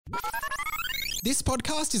This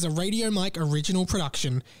podcast is a Radio Mike original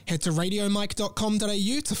production. Head to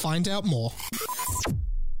radiomike.com.au to find out more.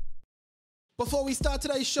 Before we start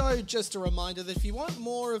today's show, just a reminder that if you want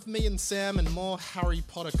more of me and Sam and more Harry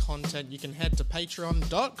Potter content, you can head to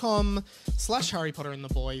patreon.com/Harry Potter and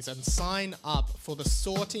the Boys and sign up for the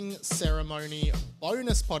Sorting Ceremony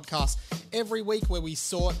bonus podcast every week where we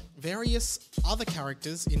sort various other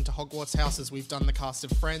characters into Hogwarts houses. We've done the cast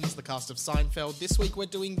of Friends, the cast of Seinfeld. This week we're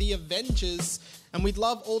doing the Avengers, and we'd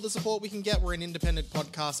love all the support we can get. We're an independent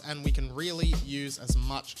podcast and we can really use as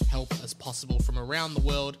much help as possible from around the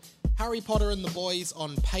world. Harry Potter and the Boys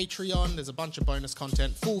on Patreon. There's a bunch of bonus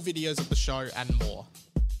content, full videos of the show, and more.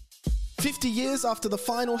 50 years after the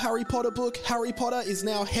final Harry Potter book, Harry Potter is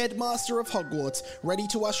now headmaster of Hogwarts, ready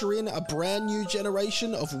to usher in a brand new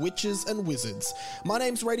generation of witches and wizards. My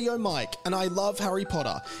name's Radio Mike, and I love Harry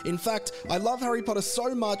Potter. In fact, I love Harry Potter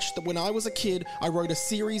so much that when I was a kid, I wrote a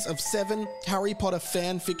series of 7 Harry Potter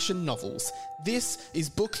fan fiction novels. This is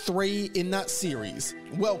book 3 in that series.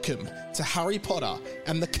 Welcome to Harry Potter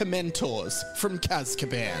and the Dementors from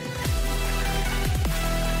Kazkaban.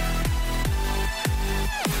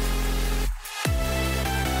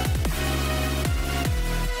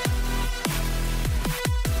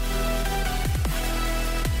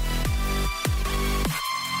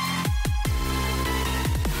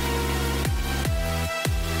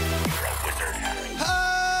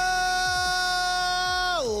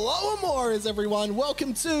 Everyone,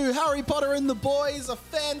 welcome to Harry Potter and the Boys, a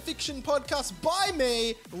fan fiction podcast by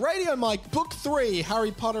me, Radio Mike, Book 3,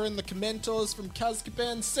 Harry Potter and the Dementors from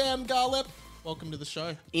Kazkaban. Sam Garlep, welcome to the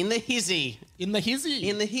show. In the hizzy. In the hizzy.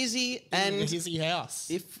 In the hizzy. And in the hizzy house.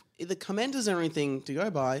 If the Dementors are anything to go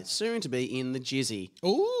by, soon to be in the jizzy.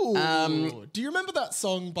 Ooh. Do you remember that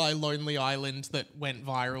song by Lonely Island that went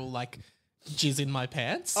viral, like... Jizz in my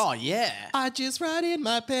pants? Oh, yeah. I just ride in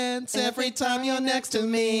my pants every time you're next to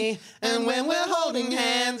me. And when we're holding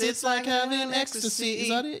hands, it's like having ecstasy. Is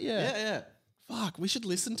that it? Yeah. Yeah. Fuck, we should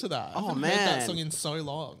listen to that. Oh, I haven't man. heard that song in so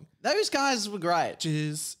long. Those guys were great.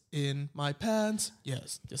 Jizz in my pants.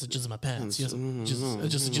 Yes, just a jizz in my pants. Yes,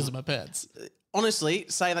 just a jizz in my pants. Honestly,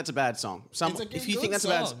 say that's a bad song. If you think that's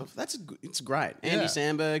song. a bad song, it's great. Andy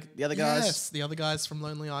Samberg, the other guys. Yes, the other guys from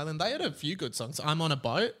Lonely Island. They had a few good songs. I'm on a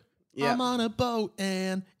boat. Yeah. I'm on a boat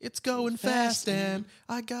and it's going fast and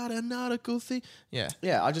I got a nautical thing. Yeah.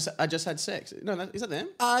 Yeah, I just had sex. No, is that them?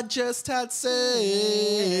 I just had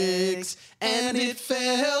sex and it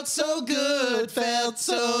felt so good,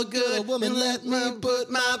 A woman let me put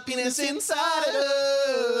my penis inside of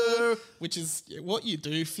her. Which is what you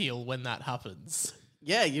do feel when that happens.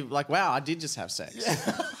 Yeah, you're like, wow, I did just have sex.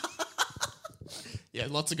 Yeah,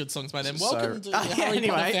 lots of good songs by them. Welcome to the Harry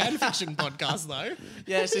Potter fan fiction podcast, though.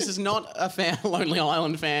 Yes, this is not a Lonely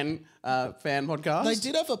Island fan podcast. They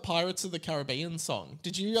did have a Pirates of the Caribbean song.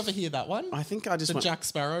 Did you ever hear that one? I think I just the Jack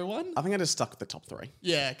Sparrow one. I think I just stuck the top 3.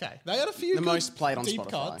 Yeah, okay. They had a few most played on deep Spotify.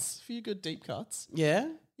 cuts. A few good deep cuts. Yeah.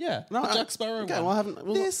 Yeah, no, the Jack Sparrow okay, one.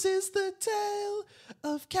 Well, this is the tale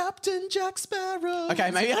of Captain Jack Sparrow. Okay,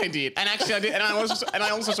 maybe I did, and actually I did, and I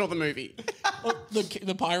also saw the movie,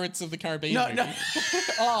 the Pirates of the Caribbean. No, movie.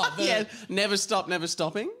 Yeah, Never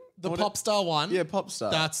Stopping. The pop star one. Yeah, pop star.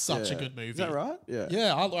 That's such a good movie. Is that right? Yeah.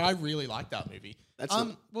 Yeah, I really like that movie.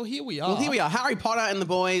 Well, here we are. Harry Potter and the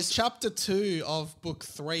Boys. Chapter 2 of book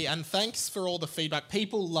 3. And thanks for all the feedback.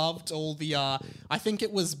 People loved all the, I think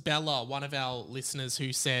it was Bella, one of our listeners,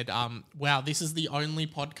 who said, wow, this is the only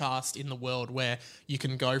podcast in the world where you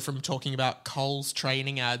can go from talking about Coles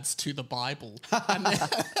training ads to the Bible. And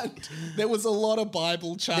there was a lot of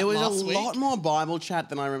Bible chat There was last a week. lot more Bible chat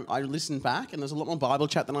than I listened back, and there's a lot more Bible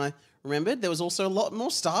chat than I remembered. There was also a lot more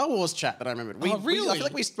Star Wars chat that I remembered. Really? I feel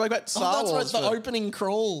like we spoke about Star Wars. That's right, the opening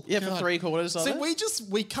crawl. Yeah, for 3/4 of it. See,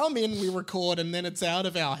 we come in, we record, and then it's out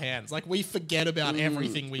of our hands. Like, we forget about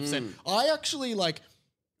everything we've said. I actually,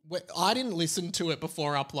 I didn't listen to it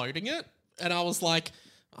before uploading it, and I was like,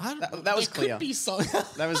 that was clear. Could be so.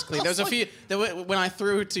 That was clear. There was a few. When I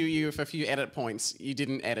threw it to you for a few edit points, you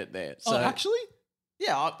didn't edit there. So, actually?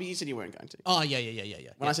 Yeah, but you said you weren't going to. Oh, yeah.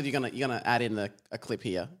 When I said you're gonna add in a clip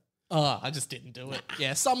here. Oh, I just didn't do it.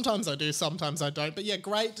 Yeah, sometimes I do, sometimes I don't. But yeah,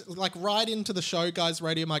 great. Right into the show, guys.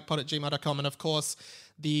 RadioMikePod@gmail.com. And of course,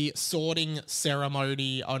 the sorting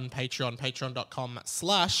ceremony on Patreon,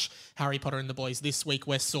 patreon.com/Harry Potter and the Boys. This week,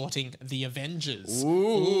 we're sorting the Avengers.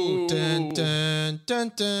 Ooh. Dun, dun,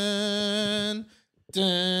 dun, dun,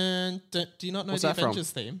 dun, dun. Do you not know the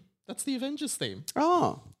Avengers theme? That's the Avengers theme.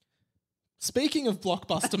 Oh. Speaking of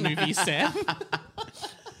blockbuster movies, Sam.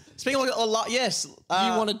 Speaking of a lot, yes. You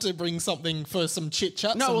wanted to bring something for some chit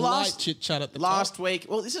chat. No, some last light chit chat at the last top. week.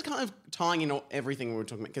 Well, this is kind of tying in everything we were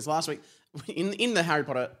talking about because last week in the Harry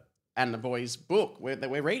Potter and the Boys book that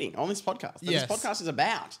we're reading on this podcast, that Yes. this podcast is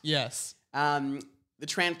about. Yes, The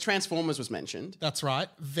Transformers was mentioned. that's right.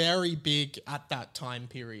 Very big at that time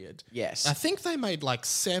period. Yes. I think they made like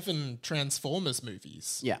 7 Transformers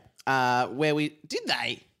movies. Yeah. Where we did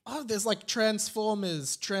they? Oh, there's like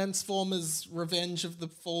Transformers, Transformers Revenge of the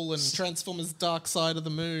Fallen, Transformers Dark Side of the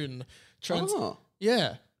Moon. Oh.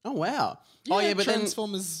 Yeah. Oh wow. Oh yeah, but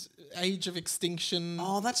Transformers Age of Extinction.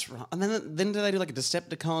 Oh, that's right. And then did they do like a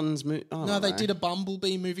Decepticons movie? Oh, no, they did a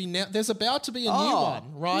Bumblebee movie now. There's about to be a new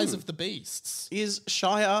one, Rise of the Beasts. Is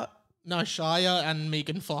Shia? No, Shia and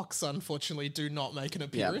Megan Fox unfortunately do not make an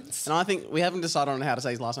Yeah. appearance. And I think we haven't decided on how to say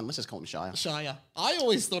his last name. Let's just call him Shia. Shia. I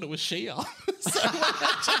always thought it was Shia. So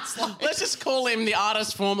just like, Let's just call him the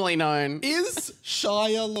artist formerly known. is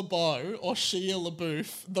Shia LaBeouf or Shia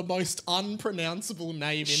LaBeouf the most unpronounceable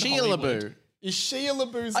name in Shia Hollywood? LaBeouf. Is Shia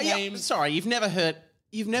LaBeouf's Oh, yeah, name? sorry, you've never gone,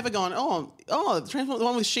 the Transformers, the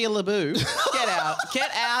one with Shia LaBeouf.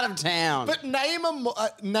 Get out of town. But name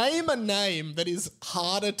a name that is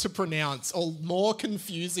harder to pronounce or more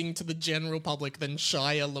confusing to the general public than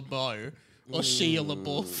Shia LaBeouf or Shia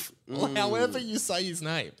LaBeouf or however you say his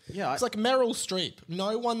name. Yeah, it's like Meryl Streep.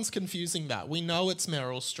 No one's confusing that. We know it's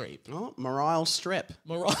Meryl Streep. Oh, Mariah Strep.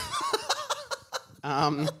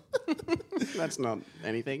 That's not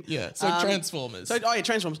anything. Yeah. So Transformers.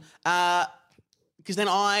 Transformers. Because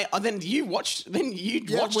then you watched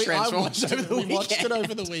Transformers over the weekend. We watched it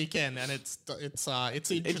over the weekend, and it's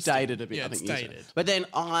interesting. It's dated a bit. Yeah, I think it's you said. dated. But then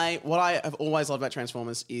what I have always loved about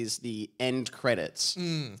Transformers is the end credits.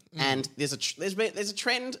 And there's a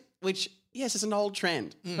trend which yes, it's an old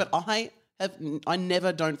trend, but I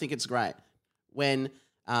never don't think it's great when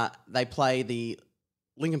they play the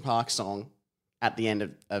Linkin Park song at the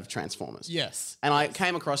end of Transformers. Yes. And I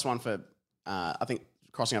came across one for I think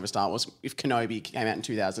Crossing Over Star Wars if Kenobi came out in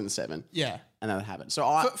 2007. Yeah. And then I'd have it. So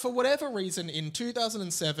For whatever reason, in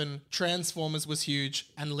 2007, Transformers was huge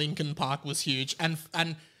and Linkin Park was huge. And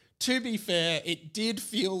to be fair, it did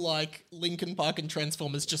feel like Linkin Park and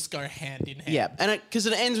Transformers just go hand in hand. yeah, and because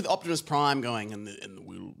it ends with Optimus Prime going and the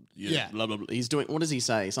wheel, Yeah. blah blah blah. He's doing what does he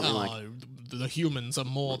say? Something like The humans are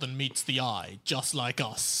more than meets the eye, just like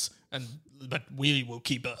us. But we will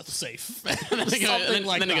keep Earth safe. Something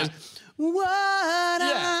like that. He goes, what?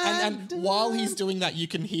 Yeah, and while he's doing that, you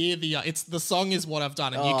can hear the song is what I've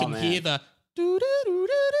done, and you can hear the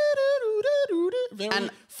very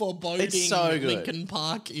foreboding it's so good. Linkin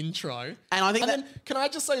Park intro. And I think then can I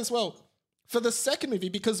just say as well, for the second movie,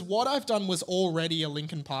 because what I've done was already a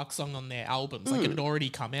Linkin Park song on their albums, like it had already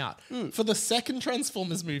come out. For the second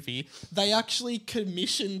Transformers movie, they actually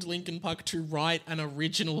commissioned Linkin Park to write an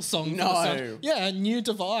original song. No. For the sound. Yeah, New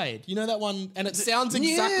Divide. You know that one? And it sounds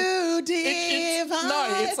exactly... New Divide. No,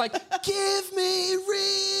 it's like, give me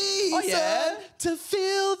reason to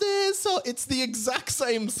feel this song. It's the exact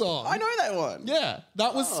same song. I know that one. Yeah,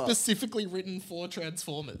 that was specifically written for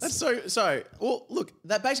Transformers. That's so. Well, look,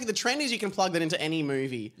 that basically the trend is you can plug that into any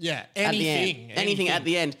movie. Yeah, at the anything. end. Anything at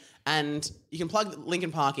the end, and you can plug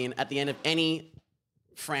Linkin Park in at the end of any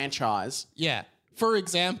franchise. Yeah. For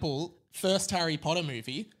example, first Harry Potter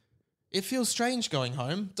movie. It feels strange going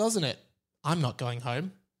home, doesn't it? I'm not going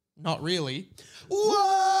home. Not really.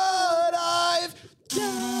 What I've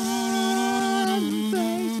done.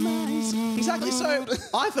 Exactly. So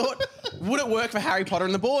I thought, would it work for Harry Potter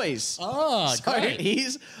and the Boys? Oh, So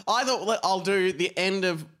great. I thought I'll do the end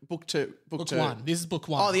of book two. Book one. This is book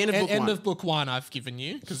one. Oh, the end of book one. End of book one I've given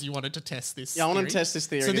you because you wanted to test this. Yeah, I wanted theory. to test this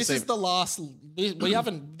theory So to this see is if- the last. We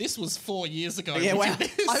haven't. This was 4 years ago. Yeah, we wow. did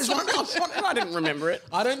this. I was wondering, I didn't remember it.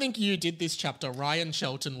 I don't think you did this chapter. Ryan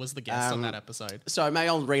Shelton was the guest on that episode. So maybe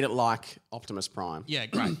I'll read it like Optimus Prime. Yeah,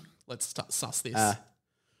 great. Let's suss this.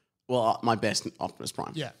 My best Optimus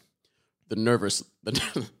Prime. Yeah. The nervous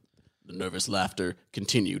laughter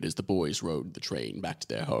continued as the boys rode the train back to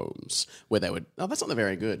their homes, where they would. Oh, that's not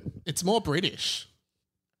very good. It's more British.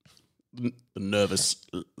 The nervous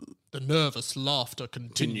The nervous laughter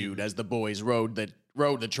continued. continued as the boys rode the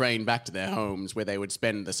train back to their homes, where they would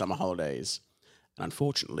spend the summer holidays. And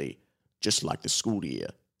unfortunately, just like the school year,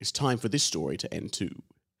 it's time for this story to end too.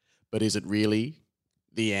 But is it really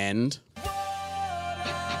the end?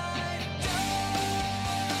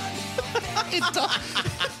 It does.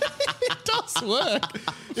 It does work.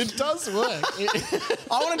 It does work.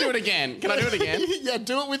 I want to do it again. Can I do it again? Yeah,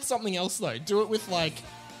 do it with something else though. Do it with like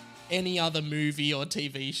any other movie or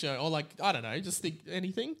TV show or like I don't know. Just think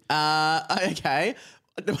anything. Okay.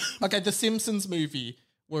 Okay, the Simpsons movie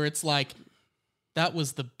where it's like That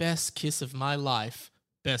was the best kiss of my life.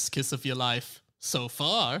 Best kiss of your life so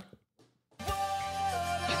far.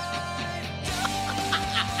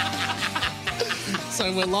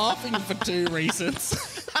 So we're laughing for two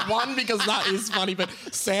reasons. One, because that is funny, but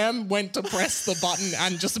Sam went to press the button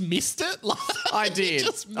and just missed it. I did.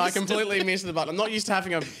 I completely missed the button. I'm not used to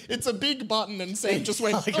having a... It's a big button and Sam just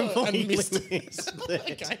went and missed it.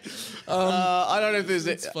 Okay. I don't know if there's...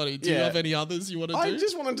 It's funny. Do you have any others you want to do? I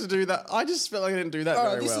just wanted to do that. I just felt like I didn't do that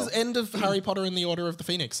very this well. is end of Harry Potter and the Order of the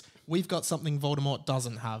Phoenix. We've got something Voldemort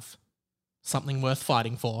doesn't have. Something worth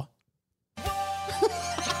fighting for.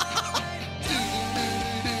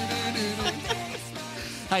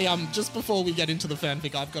 Hey, just before we get into the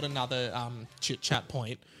fanfic, I've got another chit-chat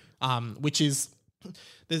point, which is,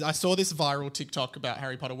 I saw this viral TikTok about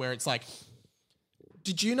Harry Potter where it's like,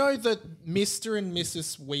 did you know that Mr. and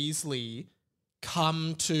Mrs. Weasley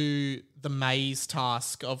come to the maze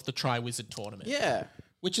task of the Triwizard Tournament? Yeah.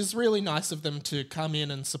 Which is really nice of them to come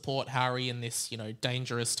in and support Harry in this,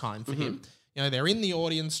 dangerous time for him. They're in the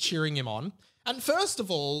audience cheering him on. And first of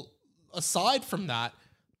all, aside from that,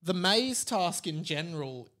 the maze task in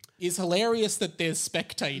general is hilarious that there's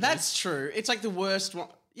spectators. That's true. It's like the worst one.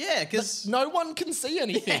 Yeah, because... No one can see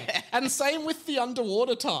anything. Yeah. And same with the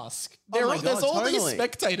underwater task. There's all these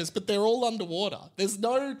spectators, but they're all underwater. There's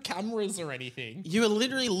no cameras or anything. You are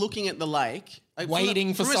literally looking at the lake.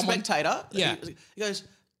 Waiting for someone... a spectator. Yeah. He goes,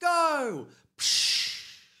 go!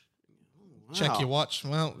 Wow. Check your watch.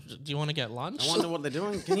 Well, do you want to get lunch? I wonder what they're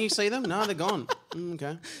doing. Can you see them? No, they're gone.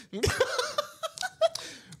 Okay.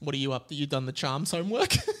 What are you up to? You done the Charms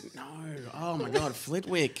homework? No. Oh my God,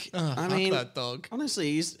 Flitwick. I mean, that dog.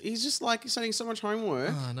 Honestly, he's just like sending so much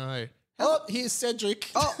homework. Oh no. Oh, here's Cedric.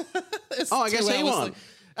 Oh, I guess he won.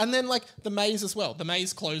 And then like the maze as well. The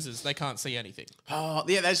maze closes. They can't see anything. Oh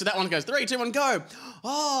yeah. So that one goes 3, 2, 1, go.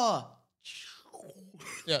 Oh.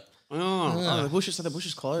 Yeah. Oh, the bushes. So the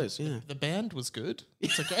bushes closed. Yeah. The band was good.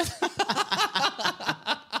 It's okay.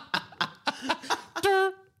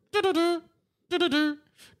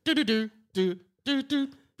 God,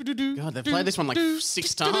 they've played this one like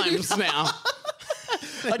 6 times now.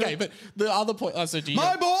 Okay, but the other point... Oh, so do you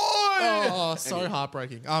My boy! Oh, so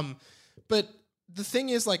heartbreaking. But the thing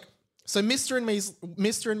is, like... So Mr. and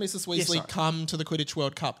Mrs. Weasley come to the Quidditch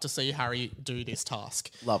World Cup to see Harry do this task.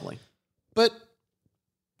 Lovely. But...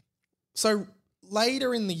 So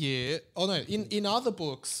later in the year... Oh, no. In other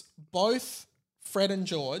books, both Fred and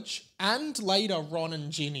George and later Ron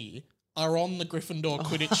and Ginny are on the Gryffindor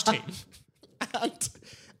Quidditch team. And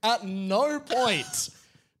at no point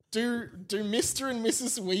do Mr. and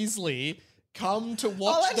Mrs. Weasley come to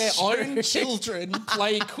watch their own children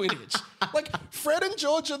play Quidditch. Like, Fred and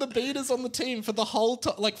George are the beaters on the team for the whole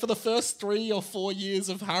for the first 3 or 4 years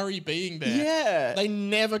of Harry being there. Yeah. They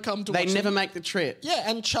never come to watch They never him. make the trip. Yeah,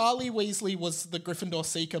 and Charlie Weasley was the Gryffindor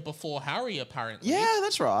Seeker before Harry, apparently. Yeah,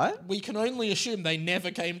 that's right. We can only assume they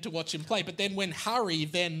never came to watch him play. But then when Harry,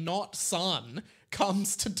 their not son,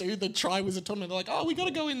 comes to do the Triwizard Tournament, they're like, oh, we got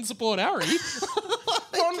to go in and support Harry.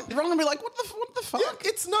 Ron will be like, what the fuck? Yeah,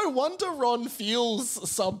 it's no wonder Ron feels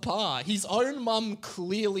subpar. His own mum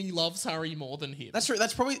clearly loves Harry more than him. That's true.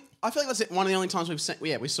 That's probably... I feel like that's one of the only times we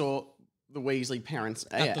saw the Weasley parents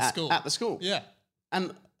at the school. Yeah.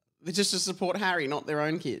 And they're just to support Harry, not their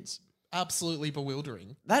own kids. Absolutely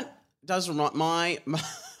bewildering. That does remind...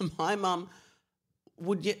 My mum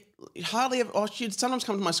would hardly ever... Oh, she'd sometimes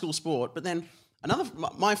come to my school sport, but then...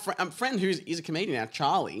 My friend who is a comedian now,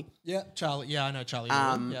 Charlie. Yeah, Charlie. Yeah, I know Charlie.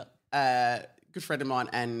 Good friend of mine,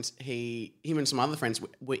 and him and some other friends,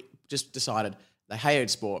 we just decided they hated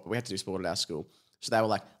sport, but we had to do sport at our school. So they were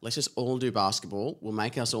like, let's just all do basketball. We'll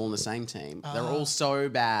make us all in the same team. They were all so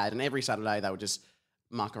bad, and every Saturday they would just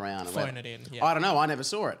muck around. Phone it in. Yeah. I don't know. I never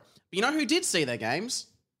saw it. But you know who did see their games?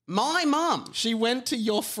 My mum. She went to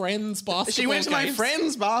your friend's basketball games. She went to my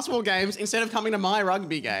friend's basketball games instead of coming to my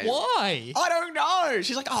rugby game. Why? I don't know.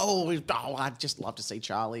 She's like, I'd just love to see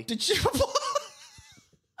Charlie. Did you?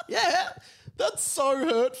 Yeah. That's so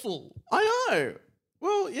hurtful. I know.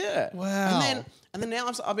 Well, yeah. Wow. And then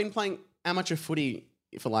now I've been playing amateur footy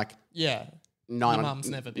for like... Yeah. Mum's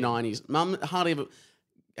never been. 90s. Mum hardly ever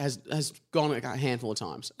has gone a handful of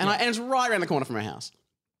times. And it's right around the corner from her house.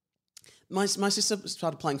 My sister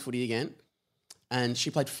started playing footy again, and she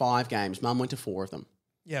played 5 games. Mum went to 4 of them.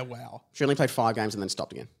 Yeah, wow. She only played 5 games and then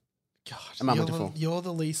stopped again. God, and Mum went to 4. You're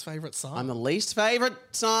the least favourite son. I'm the least favourite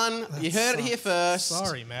son. You heard it here first.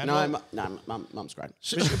 Sorry, man. No, Mum's great.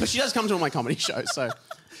 But she does come to all my comedy shows, so...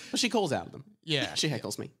 But she calls out of them. Yeah. She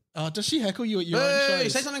heckles me. Oh, does she heckle you at your own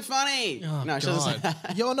shows? Say something funny. Oh, no, she doesn't say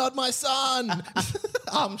that. You're not my son.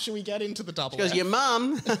 Should we get into the double? She goes, your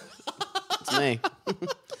mum. That's me.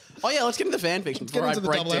 Oh, yeah, let's get into the fan fiction before I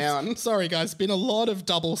break down. Sorry, guys. Been a lot of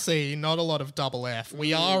double C, not a lot of double F.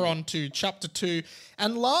 We are on to chapter 2.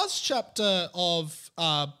 And last chapter of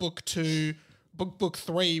book 2, book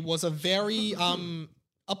 3 was a very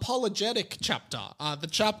apologetic chapter. The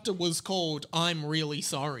chapter was called "I'm Really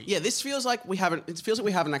Sorry." Yeah, this feels like we haven't. It feels like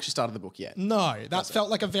we haven't actually started the book yet. No, that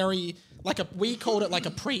felt like a very we called it like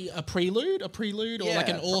a prelude, or like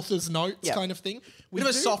an author's notes kind of thing. Bit of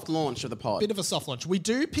a soft launch of the pod. Bit of a soft launch. We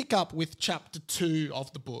do pick up with chapter 2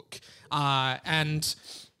 of the book, and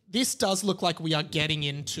this does look like we are getting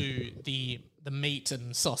into the meat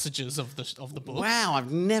and sausages of the book. Wow,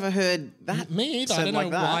 I've never heard that. Me either. I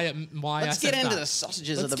don't know why. Let's get into the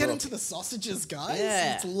sausages of the book. Let's get into the sausages, guys.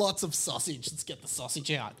 Yeah. It's lots of sausage. Let's get the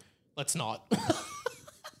sausage out. Let's not.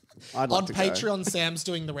 I'd like On to Patreon, Sam's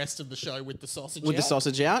doing the rest of the show with the sausage with out. the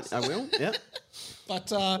sausage out. I will. Yeah.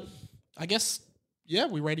 But I guess,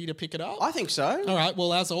 we ready to pick it up? I think so. All right.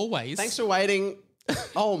 Well, as always. Thanks for waiting.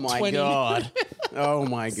 Oh my 20. God. Oh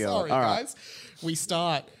my God. Sorry, All right. guys. We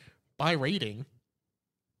start by reading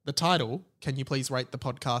the title. Can you please rate the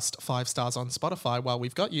podcast 5 stars on Spotify while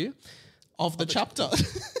we've got you? Of the chapter.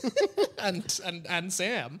 and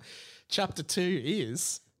Sam, chapter 2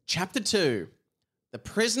 is... Chapter 2. The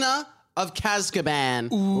Prisoner of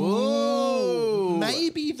Kazkaban. Ooh.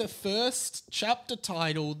 Maybe the first chapter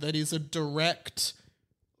title that is a direct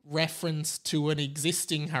reference to an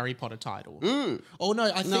existing Harry Potter title. Oh, no,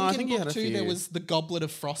 I think in book 2 there was the Goblet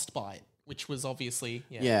of Frostbite, which was obviously...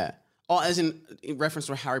 Yeah. Oh, as in reference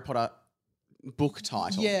to a Harry Potter book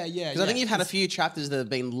title. Yeah. Because I think you've had a few chapters that have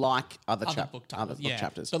been like other book titles. book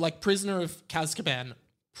chapters. But like Prisoner of Kazkaban,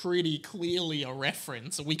 pretty clearly a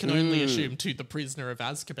reference. We can only assume to The Prisoner of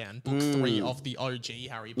Azkaban, book 3 of the OG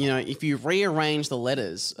Harry Potter. You know, if you rearrange the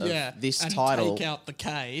letters of this and title... take out the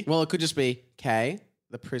K. Well, it could just be K,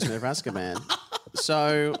 The Prisoner of Azkaban.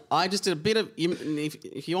 So I just did a bit of...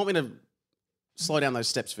 If you want me to slow down those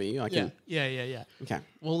steps for you, I can... Yeah. Okay.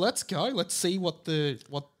 Well, let's go. Let's see what the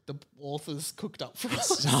authors cooked up for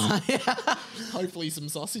us. Hopefully some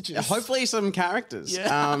sausages. Hopefully some characters.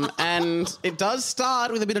 Yeah. And it does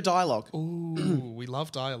start with a bit of dialogue. Ooh, we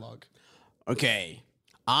love dialogue. Okay.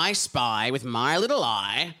 I spy with my little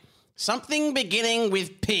eye something beginning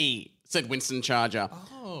with P, said Winston Charger.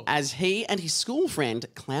 Oh. As he and his school friend,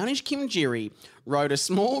 clownish Kim Jiri, rowed a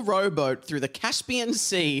small rowboat through the Caspian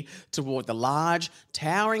Sea toward the large,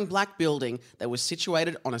 towering black building that was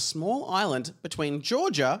situated on a small island between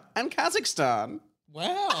Georgia and Kazakhstan.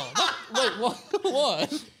 Wow. Wait,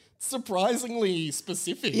 what? Surprisingly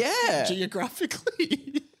specific. Yeah.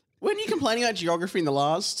 Geographically. When you complaining about geography in the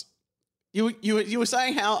last, you were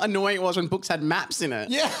saying how annoying it was when books had maps in it.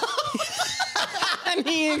 Yeah. And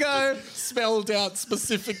here you go. Spelled out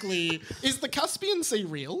specifically. Is the Caspian Sea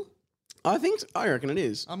real? I reckon it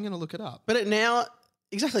is. I'm going to look it up. But it now,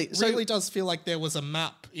 exactly. It really does feel like there was a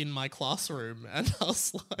map in my classroom and I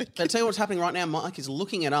was like... I'll tell you what's happening right now. Mike is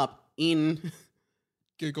looking it up in...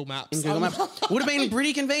 Google Maps. Would have been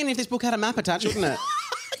pretty convenient if this book had a map attached, wouldn't it?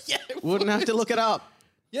 Yeah. Wouldn't have to look it up.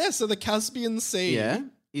 Yeah, so the Caspian Sea. Yeah.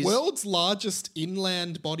 World's largest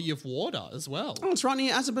inland body of water as well. Oh, it's right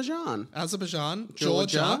near Azerbaijan.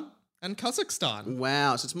 Georgia, and Kazakhstan.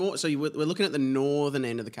 Wow. So it's more. So we're looking at the northern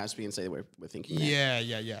end of the Caspian Sea that we're thinking.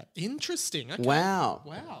 Yeah. Interesting. Okay. Wow.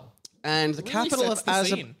 And the Really capital of sets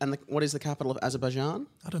the scene. what is the capital of Azerbaijan?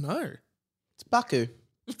 I don't know. It's Baku.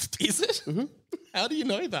 Is it? Mm-hmm. How do you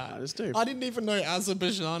know that? I just do. I didn't even know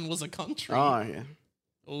Azerbaijan was a country. Oh yeah.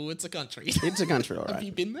 Oh, it's a country. It's a country, all Have right.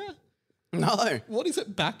 you been there? No. What is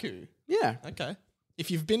it, Baku? Yeah. Okay.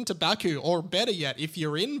 If you've been to Baku, or better yet, if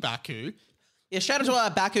you're in Baku... Yeah, shout out to our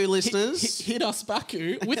Baku listeners. Hit us,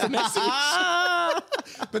 Baku, with a message.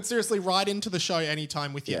 But seriously, write into the show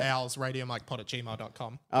anytime with your owls,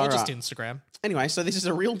 radiomikepod@gmail.com. Or just Instagram. Anyway, so this is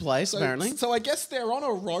a real place, apparently. So I guess they're on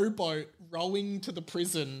a rowboat rowing to the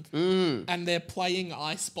prison and they're playing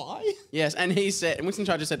I Spy. Yes, and Winston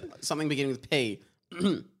Charger said something beginning with P.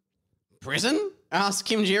 Prison? Asked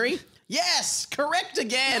Kim Jiri. Yes, correct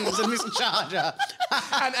again, said Mr. Charger.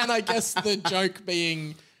 and I guess the joke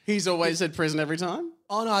being... He's always said prison every time?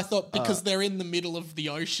 Oh, no, I thought because they're in the middle of the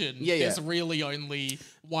ocean, there's really only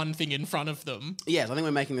one thing in front of them. Yes, I think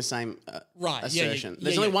we're making the same assertion.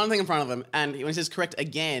 There's only one thing in front of them, and when he says correct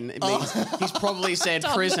again, it means he's probably said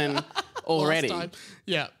prison already. Last time.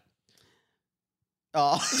 Yeah.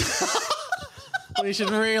 Oh. We should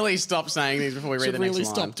really stop saying these before we read the next line. Should really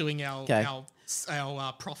stop doing our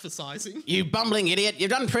prophesizing. You bumbling idiot. You've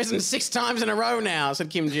done prison 6 times in a row now, said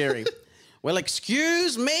Kim Jiri. Well,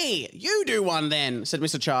 excuse me. You do one then, said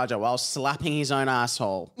Mr. Charger while slapping his own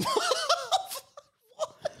asshole.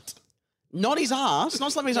 What? Not his ass.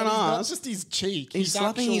 Not slapping his own Not ass. just his cheek. He's his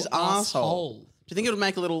slapping his actual asshole. Do you think it would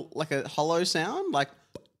make like a hollow sound? Like,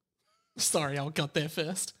 Sorry, I got there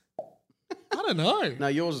first. I don't know. no,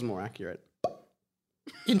 yours is more accurate.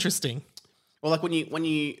 Interesting. Or like when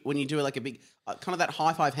you do like a big kind of that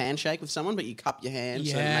high five handshake with someone, but you cup your hand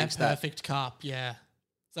so it Yeah, makes that. perfect cup. Yeah. Is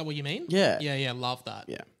that what you mean? Yeah. Yeah. Love that.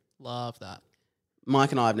 Yeah. Love that.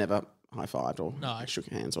 Mike and I have never high fived or No. shook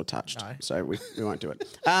hands or touched, No. so we won't do it.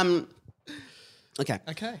 Okay.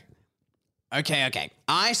 Okay.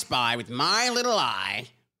 I spy with my little eye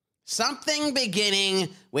something beginning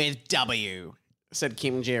with W, said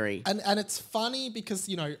Kim Jerry. And it's funny because,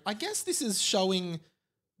 I guess this is showing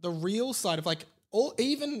the real side of like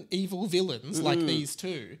even evil villains like these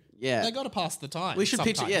two. Yeah. They got to pass the time. We should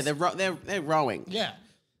picture. Yeah, they're rowing. Yeah.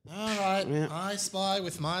 All right. Yeah. I spy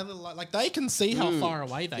with my little like they can see how far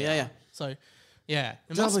away they are. Yeah. So, yeah,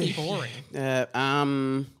 it must be boring.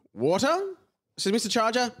 Water? Said Mr.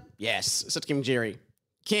 Charger. Yes, said Kim Jerry.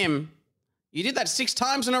 Kim, you did that 6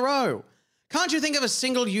 times in a row. Can't you think of a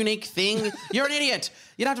single unique thing? You're an idiot.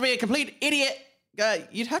 You'd have to be a complete idiot.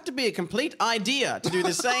 You'd have to be a complete idea to do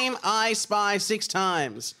the same I spy 6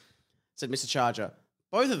 times, said Mr. Charger.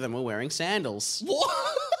 Both of them were wearing sandals.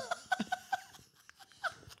 What?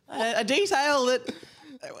 A detail that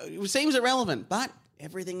seems irrelevant, but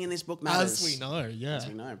everything in this book matters. As we know, yeah. As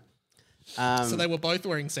we know. So they were both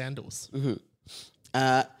wearing sandals.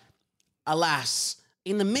 Alas,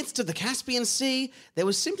 in the midst of the Caspian Sea, there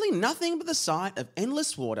was simply nothing but the sight of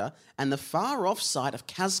endless water and the far-off sight of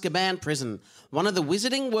Kazkaban prison, one of the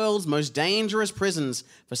wizarding world's most dangerous prisons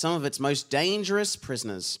for some of its most dangerous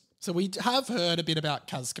prisoners. So we have heard a bit about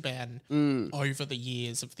Kazkaban over the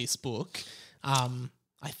years of this book,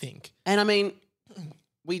 I think. And I mean,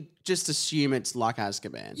 we just assume it's like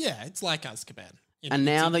Azkaban. Yeah, it's like Azkaban. And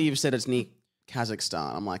now that you've said it's near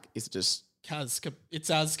Kazakhstan, I'm like, is it just... It's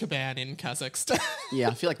Azkaban in Kazakhstan. Yeah,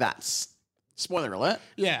 I feel like that's... Spoiler alert.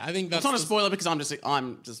 Yeah, I think that's... It's not a spoiler because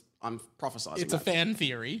I'm prophesizing. It's a fan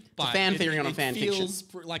theory. But a fan theory on a fan fiction.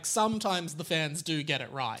 Like sometimes the fans do get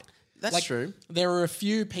it right. That's true. There are a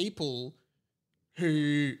few people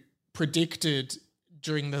who predicted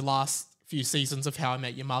during the last few seasons of How I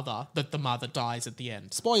Met Your Mother that the mother dies at the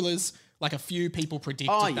end. Spoilers, like a few people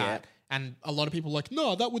predicted that. And a lot of people were like,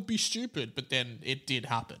 no, that would be stupid. But then it did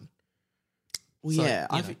happen. Well, So,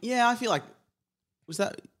 yeah. I feel like... Was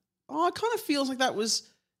that... Oh, it kind of feels like that was...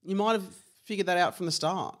 You might have figured that out from the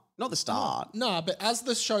start. Not the start. No, but as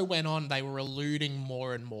the show went on, they were alluding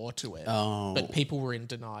more and more to it. Oh. But people were in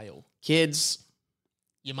denial. Kids...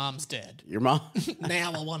 Your mum's dead. Your mum...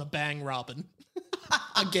 Now I want to bang Robin.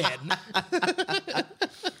 Again.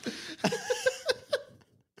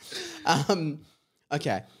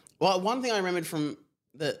 Okay. Well, one thing I remembered from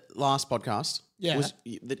the last podcast was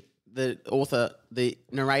the author, the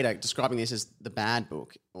narrator, describing this as the bad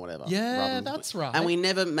book or whatever. Yeah, that's right. And we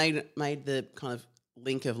never made the kind of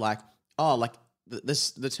link of like,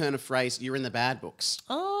 the turn of phrase, you're in the bad books.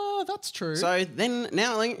 Oh, that's true. So then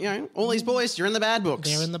now, like, all these boys, you're in the bad books.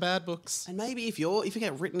 They're in the bad books. And maybe if you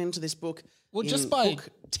get written into this book, Well, in just by- book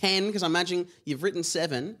 10, because I imagine you've written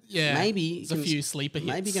 7. Yeah, maybe there's a few sleeper hits.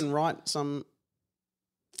 Maybe you can write some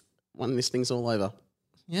when this thing's all over.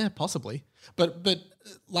 Yeah, possibly. But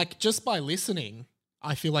like just by listening,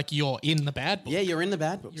 I feel like you're in the bad book. Yeah, you're in the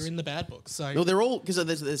bad books. You're in the bad book. So Well, they're all because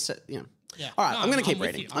there's yeah. All right, No, I'm going to keep with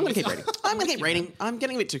reading. you. I'm going to keep with reading. you. I'm going to with keep you, reading. I'm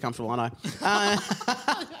getting a bit too comfortable, aren't I?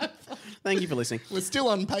 Thank you for listening. We're still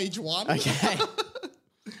on page 1. Okay.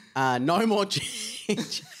 No more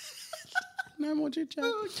chit No more chit chat.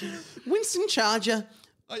 Winston Charger.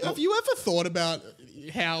 Have you ever thought about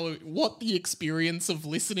what the experience of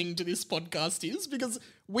listening to this podcast is? Because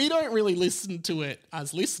we don't really listen to it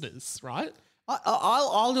as listeners, right?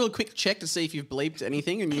 I'll do a quick check to see if you've bleeped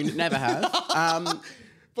anything, and you never have.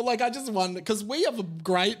 But like, I just wonder because we have a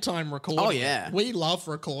great time recording. Oh, yeah. it. We love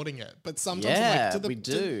recording it, but sometimes Yeah, like, we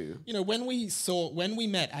do. when we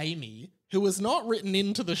met Amy, who was not written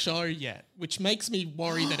into the show yet, which makes me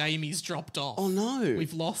worry that Amy's dropped off. Oh no,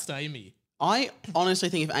 We've lost Amy. I honestly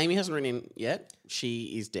think if Amy hasn't written in yet,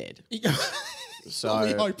 she is dead. So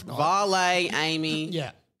we hope not. Varley, Amy,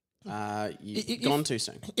 Yeah. you've gone too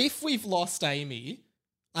soon. If we've lost Amy,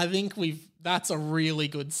 I think that's a really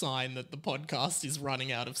good sign that the podcast is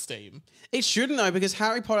running out of steam. It shouldn't though, because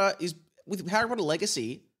Harry Potter is with Harry Potter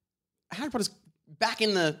Legacy. Harry Potter's back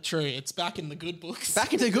in the It's back in the good books.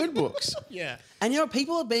 back into good books. Yeah. And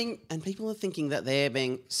people are thinking that they're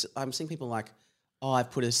being. I'm seeing people like, oh, I've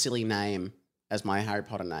put a silly name as my Harry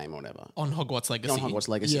Potter name or whatever On Hogwarts Legacy. on Hogwarts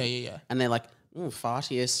Legacy. Yeah. And they're like, oh,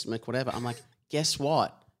 Fartius, whatever. I'm like, guess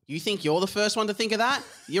what? You think you're the first one to think of that?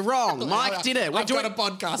 You're wrong. Mike did it. I've got a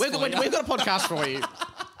podcast We've for you. got a podcast for you.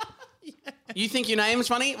 You think your name's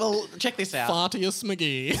funny? Well, check this out. Fartius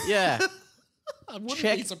McGee. Yeah. I wouldn't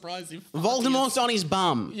Check- be surprised if Voldemort's on his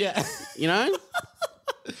bum. Yeah. You know?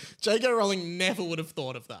 J.K. Rowling never would have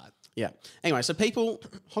thought of that. Yeah. Anyway, so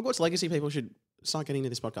Hogwarts Legacy people should start getting into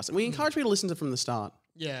this podcast. And we encourage people to listen to it from the start.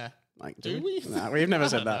 Yeah. Like, Do we? No, we've never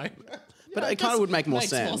said that. But it kind of would make more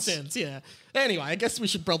sense. Makes more sense, yeah. Anyway, I guess we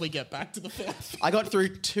should probably get back to the film. I got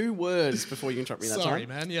through 2 words before you interrupt me that Sorry, time.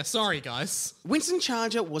 man. Yeah, sorry, guys. Winston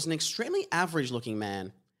Charger was an extremely average-looking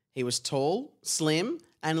man. He was tall, slim,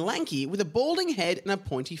 and lanky with a balding head and a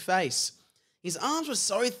pointy face. His arms were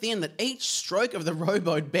so thin that each stroke of the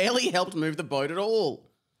rowboat barely helped move the boat at all.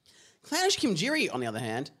 Clownish Kimjiri, on the other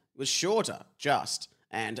hand, was shorter, just,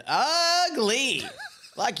 and ugly.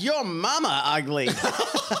 Like your mama ugly.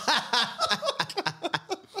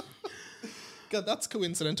 God, that's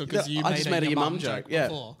coincidental because you I just made a your mum joke. Yeah.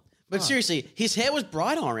 before. But seriously, his hair was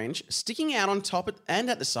bright orange, sticking out on top and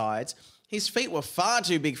at the sides. His feet were far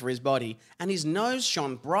too big for his body, and his nose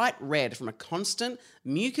shone bright red from a constant,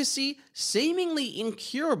 mucusy, seemingly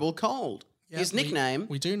incurable cold. Yeah, His nickname...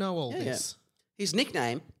 We do know all this. His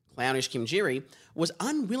nickname, Clownish Kimjiri, was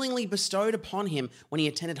unwillingly bestowed upon him when he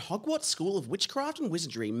attended Hogwarts School of Witchcraft and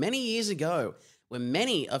Wizardry many years ago, where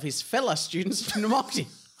many of his fellow students mocked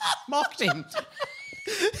him.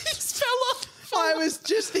 His fella. I was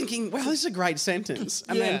just thinking, wow, this is a great sentence.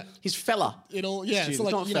 And then his fella. It's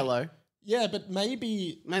like, not fellow. Yeah, but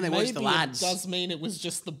maybe they watched the lads. It does mean it was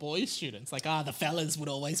just the boy students. Like, the fellas would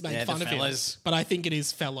always make Yeah, fun the of fellas. him. But I think it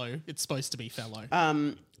is fellow. It's supposed to be fellow.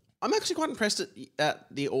 I'm actually quite impressed at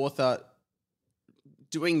the author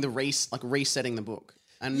doing the resetting the book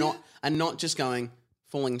and not just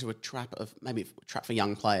falling into a trap for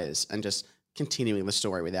young players and just continuing the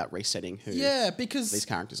story without resetting who because these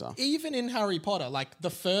characters are. Even in Harry Potter, like the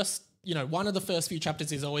first, one of the first few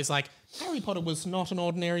chapters is always like, Harry Potter was not an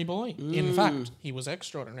ordinary boy. In fact, he was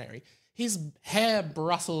extraordinary. His hair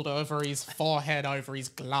bristled over his forehead, over his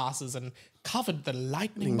glasses, and covered the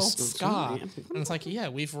lightning bolt scar. And it's like,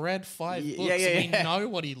 we've read 5 books. We know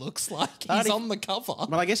what he looks like. He's on the cover.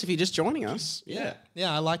 Well, I guess if you're just joining us, Yeah,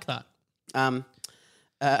 I like that.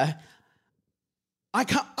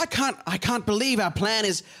 I can't believe our plan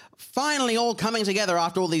is finally all coming together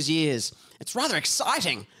after all these years. It's rather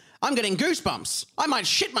exciting. I'm getting goosebumps. I might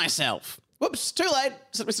shit myself. Whoops, too late,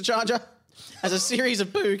 said Mr. Charger, as a series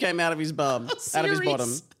of poo came out of his bum, out of his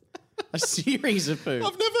bottom. A series of poo.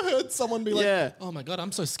 I've never heard someone be like, Yeah. oh my God,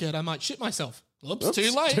 I'm so scared I might shit myself. Oops,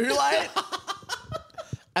 too late. Too late.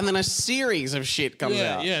 And then a series of shit comes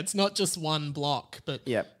out. Yeah, it's not just one block, but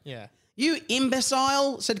Yep. yeah. You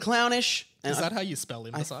imbecile, said Clownish. And Is that how you spell I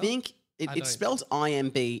imbecile? think it spells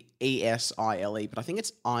IMBESILE, but I think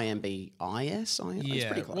it's IMBISILE. It's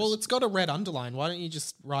pretty close. Well, it's got a red underline. Why don't you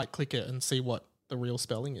just right-click it and see what the real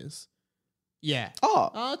spelling is? Yeah.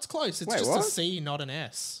 Oh, It's close. It's Wait, just what? a C, not an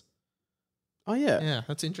S. oh yeah. Yeah,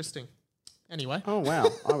 that's interesting. Anyway. Oh wow,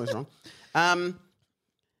 I was wrong.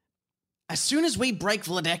 As soon as we break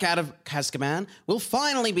Vladek out of Kazkaban, we'll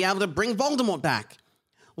finally be able to bring Voldemort back.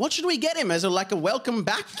 What should we get him as a welcome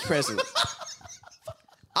back present?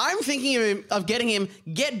 I'm thinking of getting him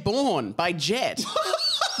Get Born by Jet.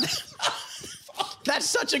 That's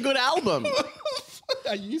such a good album.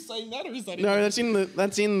 Are you saying that, or is that No, that's in the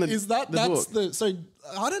Is that the that's book. the so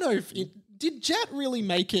I don't know if did Jet really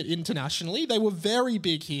make it internationally? They were very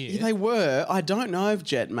big here. They were. I don't know if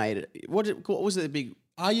Jet made it. What was it? The big.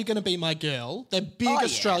 Are You Gonna Be My Girl? They're big Oh, yeah.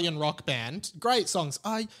 Australian rock band. Great songs.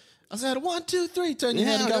 I said 1, 2, 3, turn your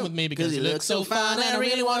head and come with me because you look so fine and I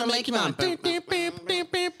really want to make you mine.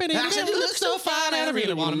 I said you look so fine and I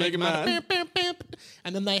really want to make you mine.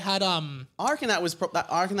 And then they had I reckon that was.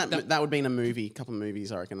 I reckon that would have been a movie. Couple of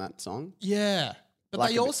movies. I reckon that song. yeah, but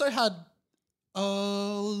Like they a bit- also had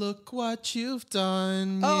Oh, look what you've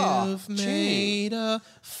done. Oh, You've made a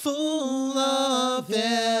fool of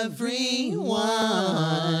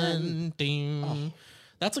everyone. Ding.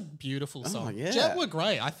 That's a beautiful song. yeah. Jet were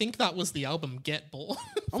great. I think that was the album Get Born.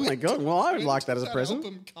 Oh my god! Well, I would like that as a That present.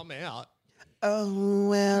 album come out. Oh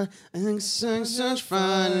well, I think such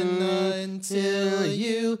fun until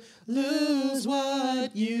you lose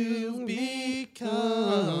what you've become.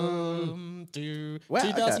 Wow,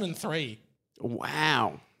 okay. 2003.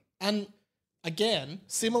 Wow. And again,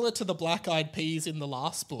 similar to the Black Eyed Peas in the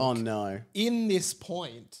last book, Oh no. in this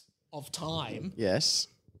point of time, Yes.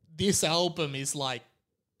 this album is like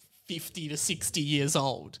 50 to 60 years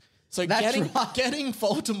old. So That's getting right. getting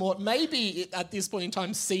Voldemort, maybe at this point in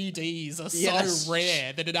time, CDs are Yes. so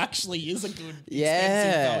rare that it actually is a good, Yeah.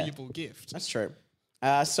 expensive, valuable gift. That's true.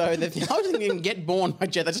 So the only thing you can Get Born by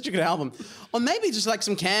Jet, that's such a good album. Or maybe just like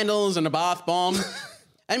some candles and a bath bomb.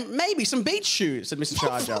 And maybe some beach shoes, said Mr.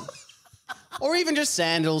 Charger. Or even just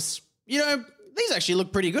sandals. You know, these actually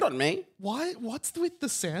look pretty good on me. Why? What's with the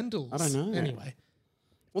sandals? I don't know. Anyway.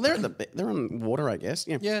 Well, they're on water, I guess.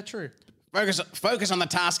 Yeah. Yeah, true. Focus on the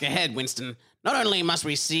task ahead, Winston. Not only must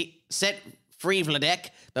we set free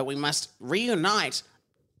Vladek, but we must reunite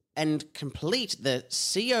and complete the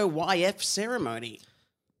COYF ceremony.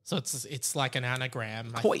 So it's like an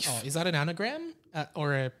anagram. Coif. Oh, is that an anagram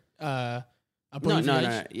or a No.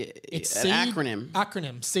 abbreviation? It's an acronym.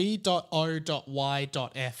 Acronym C.O.Y.F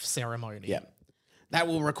ceremony. Yeah. That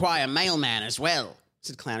will require mailman as well,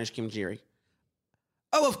 said clownish Kim Jiri.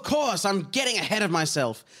 Oh, of course, I'm getting ahead of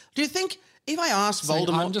myself. Do you think if I asked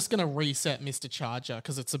Voldemort... I'm just going to reset Mr. Charger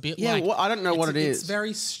because it's a bit Yeah, like... well, I don't know what it is. It's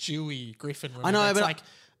very Stewie Griffin. I know, it's but like,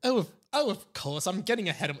 of course, I'm getting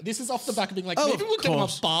ahead of... This is off the back of being like, maybe of we'll give him a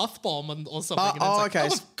course. bath bomb or something. And it's like, okay.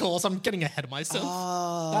 of course, I'm getting ahead of myself.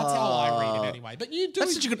 That's how I read it anyway. But you do...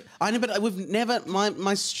 That's such a good... I know, but we've never... My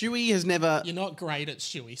Stewie has never... You're not great at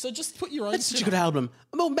Stewie, so just put your own... That's such a good album.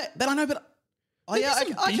 Well, but I know, but... Oh, yeah,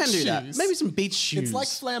 some I can beach do that. shoes. Maybe some beach shoes. It's like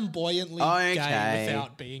flamboyantly Okay. gay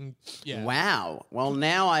without being... Yeah. Wow. Well,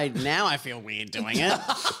 now I feel weird doing it.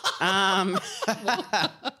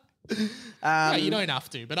 Yeah, you don't have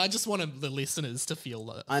to, but I just wanted the listeners to feel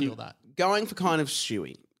that. Going for kind of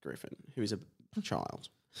Stewie Griffin, who is a child.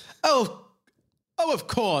 Oh, of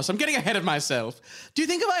course. I'm getting ahead of myself. Do you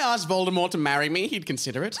think if I asked Voldemort to marry me, he'd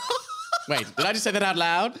consider it? Wait, did I just say that out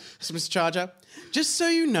loud, Mr. Charger? Just so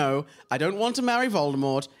you know, I don't want to marry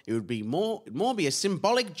Voldemort. It would be more be a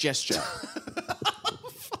symbolic gesture.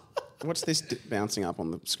 What's this bouncing up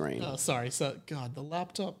on the screen? Oh, sorry. So, God, the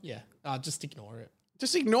laptop. Yeah, just ignore it.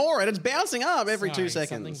 Just ignore it. It's bouncing up every Sorry, 2 seconds.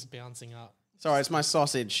 Something's bouncing up. Sorry, it's my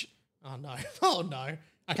sausage. Oh no! Oh no!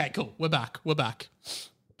 Okay, cool. We're back. Okay,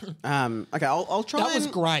 I'll try. That was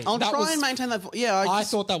great. I'll That try was- and maintain that. Yeah, I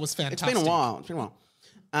thought that was fantastic. It's been a while.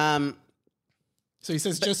 So he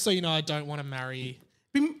says, just so you know, I don't want to marry.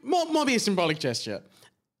 More be a symbolic gesture.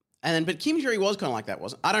 And then, but Kim Jiri was kind of like that,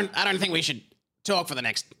 wasn't? I don't think we should talk for the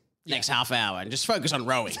next half hour and just focus on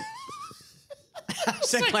rowing.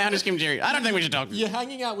 Said clownish Kim Jiri. I don't think we should talk. You're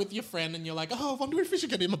hanging out with your friend and you're like, oh, I wonder if we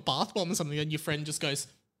should get him a bath bomb or something. And your friend just goes,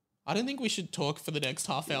 I don't think we should talk for the next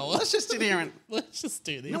half hour. Let's just sit here and Let's just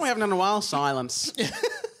do this. no, we haven't done in a while. Silence.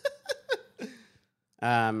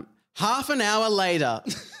 Half an hour later.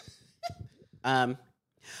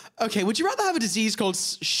 Okay, would you rather have a disease called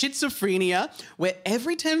schizophrenia, where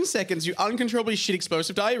every 10 seconds you uncontrollably shit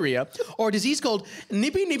explosive diarrhea, or a disease called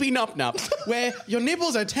nippy nippy nup nup, where your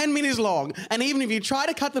nipples are 10 meters long, and even if you try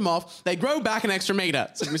to cut them off, they grow back an extra meter,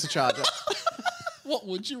 said Mr. Charger. What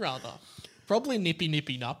would you rather? Probably nippy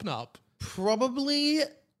nippy nup nup. Probably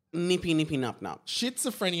nippy nippy nup nup.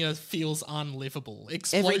 Schizophrenia feels unlivable. Every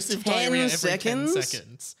Explosive 10 diarrhea every seconds? 10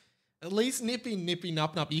 seconds. At least nippy nippy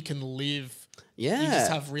nup nup, you can live. Yeah. You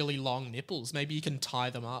just have really long nipples. Maybe you can tie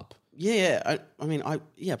them up. Yeah, I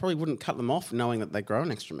probably wouldn't cut them off knowing that they grow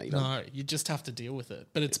an extra meter. No, you just have to deal with it.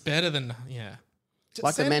 But it's better than, yeah.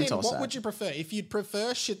 Like the Send in, Mentos what ad. would you prefer? If you'd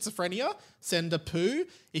prefer schizophrenia, send a poo.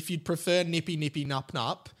 If you'd prefer nippy nippy nup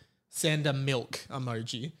nup, send a milk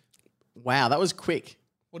emoji. Wow, that was quick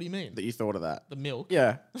What do you mean? that you thought of that. The milk?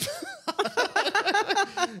 Yeah.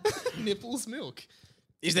 Nipples milk.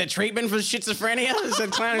 Is there treatment for schizophrenia?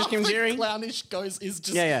 Said clownish Kim Jiri. Clownish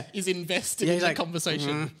is invested Yeah, in he's the like,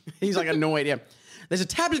 conversation. He's like annoyed, yeah. There's a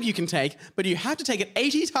tablet you can take, but you have to take it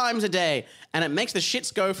 80 times a day, and it makes the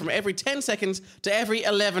shits go from every 10 seconds to every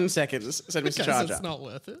 11 seconds, said Mr. Okay, so Charger. it's not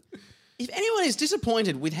worth it. If anyone is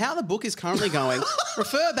disappointed with how the book is currently going,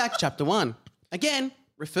 refer back to chapter 1. Again,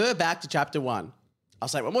 refer back to chapter 1. I'll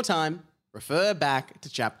say it one more time. Refer back to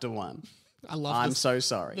chapter 1. I love I'm so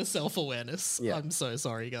sorry. the self-awareness. Yeah. I'm so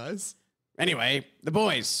sorry, guys. Anyway, the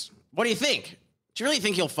boys, what do you think? Do you really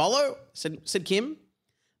think he'll follow? Said Kim.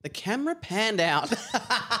 The camera panned out.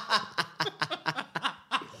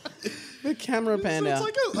 The camera panned So out.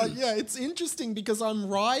 it's like it's interesting because I'm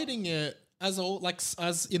writing it as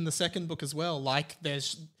in the second book as well. Like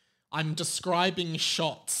I'm describing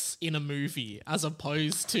shots in a movie as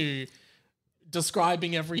opposed to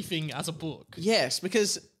describing everything as a book. Yes,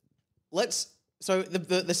 because so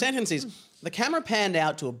the sentence is, the camera panned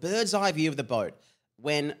out to a bird's eye view of the boat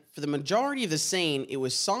when for the majority of the scene it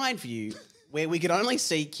was side view where we could only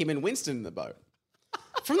see Kim and Winston in the boat.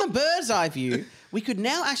 From the bird's eye view, we could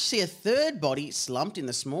now actually see a third body slumped in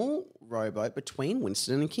the small rowboat between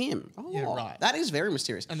Winston and Kim. Oh, Yeah, right. That is very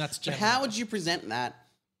mysterious. And that's But Gemini. how would you present that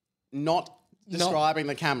not describing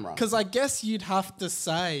the camera? Because I guess you'd have to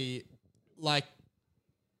say, like,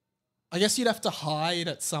 I guess you'd have to hide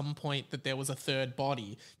at some point that there was a third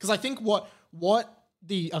body. Because I think what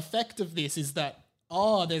the effect of this is that,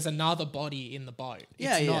 there's another body in the boat.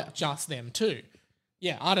 It's not just them two.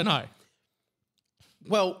 Yeah, I don't know.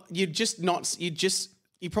 Well, you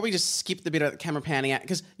probably just skip the bit of the camera panning out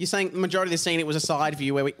because you're saying the majority of the scene it was a side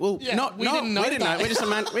view where we didn't know that. We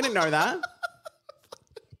didn't know that.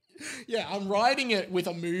 Yeah, I'm writing it with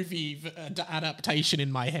a movie adaptation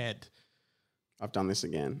in my head. I've done this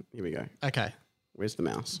again. Here we go. Okay. Where's the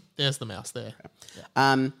mouse? There's the mouse there.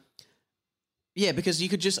 Okay. Yeah, because you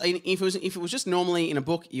could just if it was just normally in a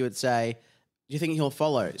book, you would say, "Do you think he'll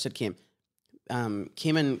follow?" Said Kim.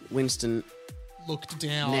 Kim and Winston looked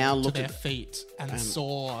down to their feet and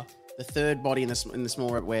saw the third body in the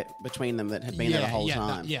small rope between them that had been there the whole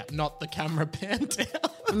time. Not the camera panned down.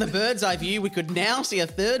 From the bird's eye view, we could now see a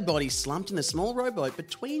third body slumped in the small rowboat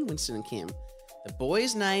between Winston and Kim. The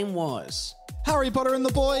boy's name was Harry Potter and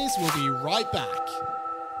the Boys. We'll be right back.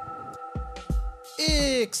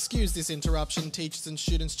 Excuse this interruption, teachers and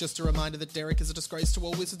students. Just a reminder that Derek is a disgrace to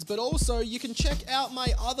all wizards, but also you can check out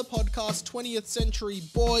my other podcast, 20th Century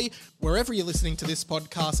Boy, wherever you're listening to this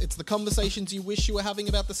podcast. It's the conversations you wish you were having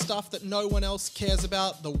about the stuff that no one else cares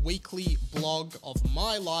about, the weekly blog of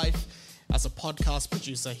my life as a podcast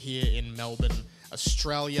producer here in Melbourne,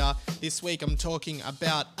 Australia. This week I'm talking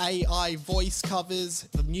about AI voice covers,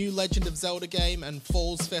 the new Legend of Zelda game, and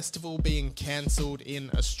Falls Festival being cancelled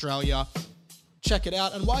in Australia. Check it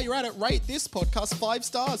out. And while you're at it, rate this podcast 5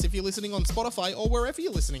 stars if you're listening on Spotify or wherever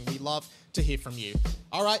you're listening. We love to hear from you.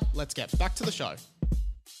 All right, let's get back to the show.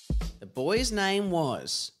 The boy's name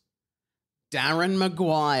was Darren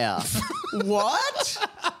Maguire. What?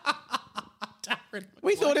 Darren.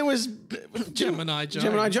 We thought it was Gemini Jones.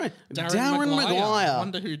 Darren Maguire. I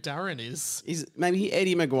wonder who Darren is. Maybe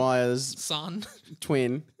Eddie Maguire's son.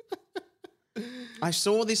 Twin. I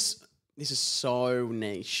saw this. This is so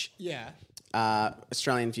niche. Yeah.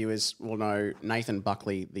 Australian viewers will know Nathan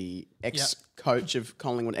Buckley, the ex-coach of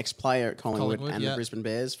Collingwood, ex-player at Collingwood and the Brisbane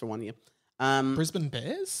Bears for 1 year. Brisbane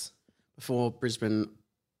Bears? Before Brisbane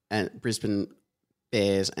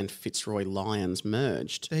Bears and Fitzroy Lions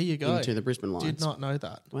merged. There you go. Into the Brisbane Lions. Did not know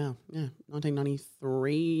that. Wow. Yeah.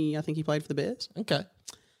 1993, I think he played for the Bears. Okay.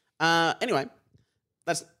 Anyway,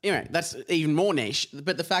 that's even more niche.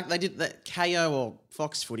 But the fact they did that, KO or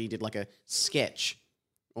Fox Footy did like a sketch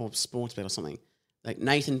or Sportsbet or something, like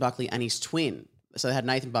Nathan Buckley and his twin. So they had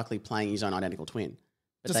Nathan Buckley playing his own identical twin.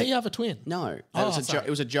 Does he have a twin? No. It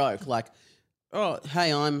was a joke. Like,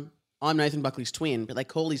 hey, I'm Nathan Buckley's twin, but they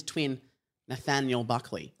call his twin Nathaniel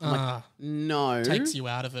Buckley. I'm like, no. Takes you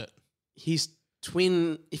out of it. His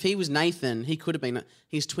twin, if he was Nathan, he could have been,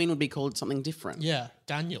 his twin would be called something different. Yeah,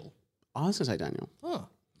 Daniel. I was going to say Daniel. Oh.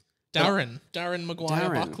 Darren Maguire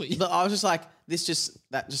Buckley. But I was just like,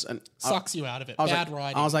 sucks you out of it. Bad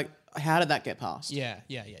writing. I was like, how did that get past? Yeah.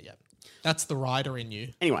 That's the writer in you.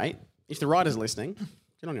 Anyway, if the writer's listening,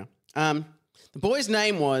 good on you. The boy's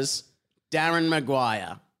name was Darren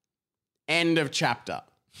Maguire. End of chapter.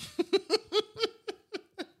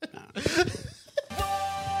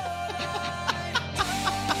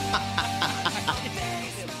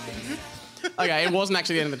 Okay, it wasn't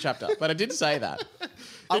actually the end of the chapter, but I did say that.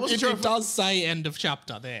 It does say end of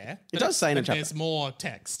chapter there. It does say end of chapter. There's more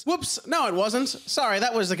text. Whoops. No, it wasn't. Sorry,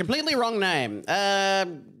 that was a completely wrong name.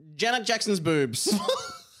 Janet Jackson's boobs.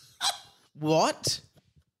 What?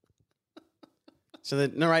 So the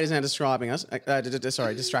narrator's now distracting us.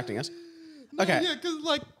 Okay. Yeah,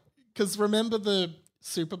 because remember the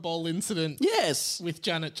Super Bowl incident? Yes. With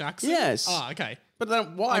Janet Jackson? Yes. Oh, okay. But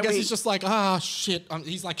then why? I guess he's just like, shit.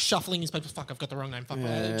 He's like shuffling his papers. Fuck, I've got the wrong name. Fuck,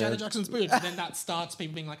 Janet Jackson's boobs. And then that starts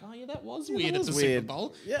people being like, oh, yeah, that was weird at the Super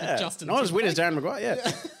Bowl. Yeah. Not as weird as Darren Maguire,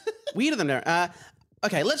 yeah. Weirder than Darren.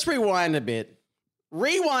 Okay, let's rewind a bit.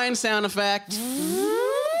 Rewind sound effect. Do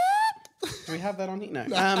we have that on here? No.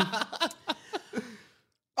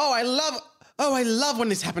 I love when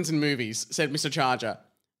this happens in movies, said Mr. Charger.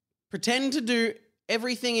 Pretend to do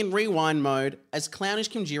everything in rewind mode as clownish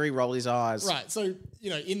Kimjiri roll his eyes. Right, so,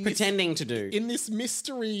 pretending to do. In this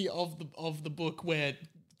mystery of the book where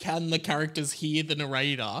can the characters hear the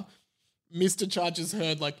narrator, Mr. Charger's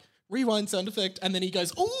heard like rewind sound effect and then he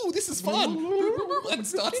goes, oh, this is fun, and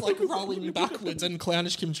starts like rolling backwards and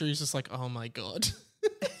clownish Kimjiri's just like, oh my God.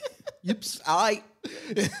 Yips,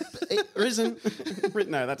 risen.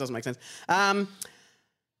 No, that doesn't make sense.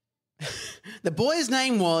 The boy's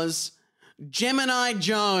name was Gemini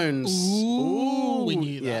Jones. Ooh, we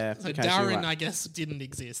knew that. Yeah, so Darren, I guess, didn't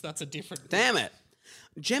exist. That's a different... Damn it.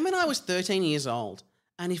 Gemini was 13 years old,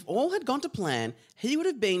 and if all had gone to plan, he would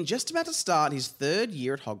have been just about to start his 3rd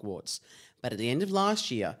year at Hogwarts. But at the end of last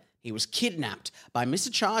year, He was kidnapped by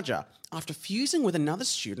Mr. Charger after fusing with another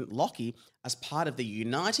student, Lockie, as part of the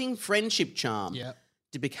uniting friendship charm Yep.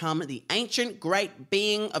 to become the ancient great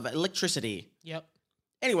being of electricity. Yep.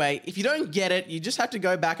 Anyway, if you don't get it, you just have to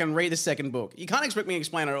go back and read the second book. You can't expect me to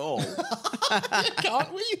explain it all.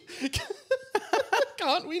 Can't we?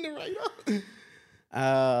 Can't we, narrator?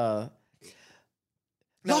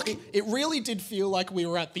 No, it really did feel like we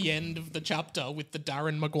were at the end of the chapter with the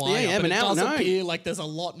Darren Maguire, Yeah, but but it now does no. appear like there's a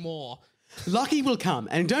lot more. Lockie will come,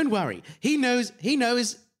 and don't worry. He knows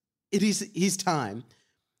it is his time.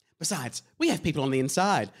 Besides, we have people on the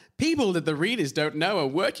inside. People that the readers don't know are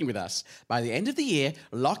working with us. By the end of the year,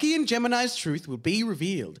 Lockie and Gemini's truth will be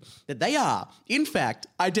revealed. That they are, in fact,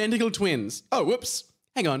 identical twins. Oh, whoops.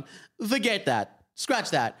 Hang on. Forget that.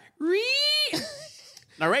 Scratch that.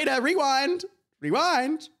 Narrator, rewind.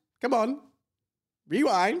 Rewind. Come on.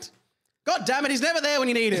 Rewind. God damn it, he's never there when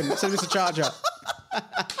you need him, said Mr. Charger.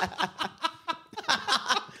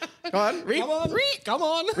 Come on. Come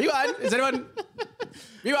on. Rewind. Is anyone...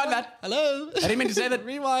 Rewind that. Hello. I didn't mean to say that.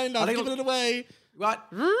 Rewind. I'm giving it away. What?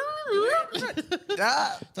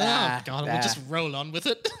 God, we'll just roll on with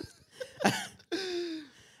it.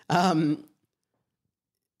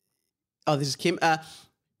 This is Kim.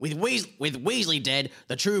 With Weasley dead,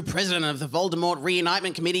 the true president of the Voldemort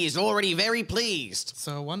Reunitement Committee is already very pleased.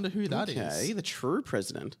 So I wonder who that is. Okay, the true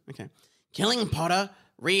president. Okay. Killing Potter,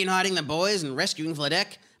 reuniting the boys and rescuing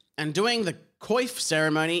Vladek, and doing the coif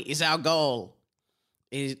ceremony is our goal.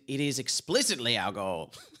 It is explicitly our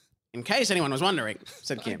goal. In case anyone was wondering,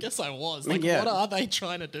 said Kim. I guess I was. Like, Yeah. what are they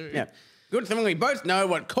trying to do? Yeah. Good thing we both know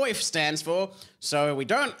what coif stands for, so we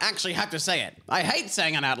don't actually have to say it. I hate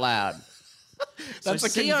saying it out loud. That's So a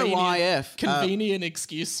convenient, COYF, convenient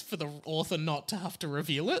excuse for the author not to have to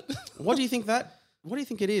reveal it. What do you think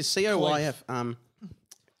it is? COYF.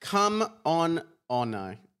 Come on. Oh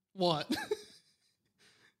no. What?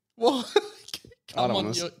 What? I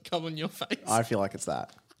don't Come wanna on your face. I feel like it's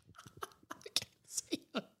that.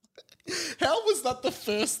 How was that the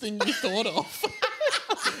first thing you thought of?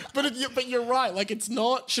 But you're right. Like, it's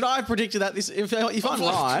not. Should I have predicted that? If I'm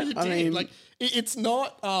right, I mean, like it's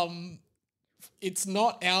not. It's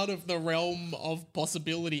not out of the realm of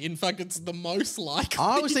possibility. In fact, it's the most likely.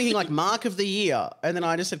 I was thinking like Mark of the Year, and then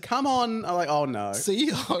I just said, "Come on!" I'm like, "Oh no."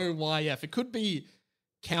 COYF. It could be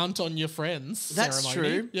count on your friends. That's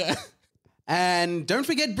ceremony. true. Yeah. And don't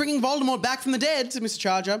forget bringing Voldemort back from the dead, said Mr.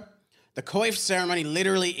 Charger. The coif ceremony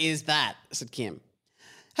literally is that, said Kim.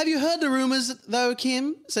 Have you heard the rumours, though,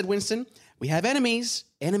 Kim? Said Winston. We have enemies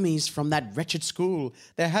from that wretched school.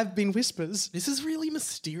 There have been whispers. This is really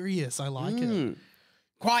mysterious. I like it.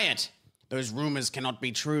 Quiet. Those rumours cannot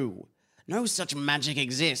be true. No such magic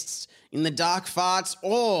exists in the dark farts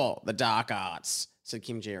or the dark arts, said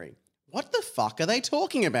Kim Jerry. What the fuck are they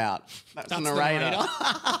talking about? That's the narrator.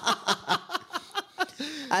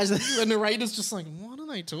 As The narrator's just like, what are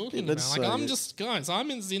they talking about? that's Like, so I'm good. just, guys, I'm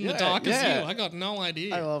in the dark as you. I got no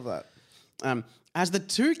idea. I love that. As the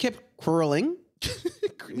two kept quarrelling,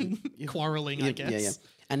 Quarreling, I guess.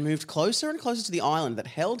 and moved closer and closer to the island that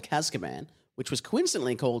held Kazkaban, which was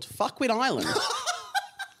coincidentally called Fuckwit Island.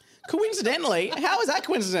 Coincidentally? How is that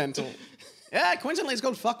coincidental? Yeah, coincidentally it's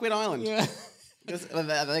called Fuckwit Island. Yeah.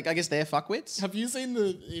 I guess they're fuckwits. Have you seen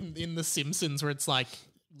in The Simpsons where it's like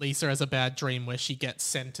Lisa has a bad dream where she gets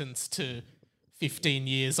sentenced to 15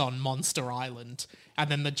 years on Monster Island, and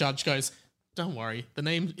then the judge goes, don't worry, the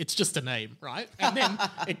name, it's just a name, right? And then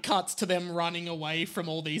it cuts to them running away from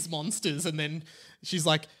all these monsters, and then she's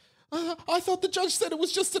like, I thought the judge said it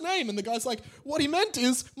was just a name. And the guy's like, what he meant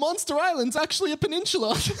is Monster Island's actually a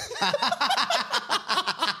peninsula.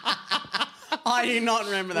 I do not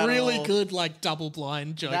remember that Really at all. good, like, double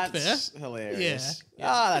blind joke That's there. hilarious. Yeah.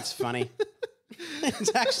 Ah, that's funny.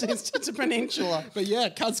 it's a peninsula. But yeah,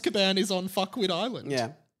 Kazkaban is on Fuckwit Island. Yeah.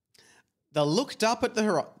 They looked up at the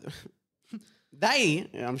horizon.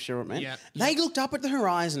 I'm sure it meant. Yeah. They looked up at the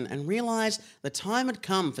horizon and realised the time had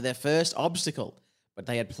come for their first obstacle. But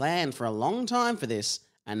they had planned for a long time for this,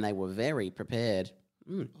 and they were very prepared.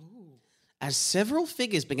 As several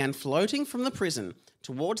figures began floating from the prison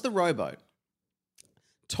towards the rowboat,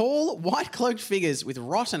 tall, white-cloaked figures with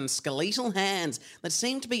rotten, skeletal hands that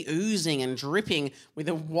seemed to be oozing and dripping with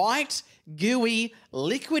a white, gooey,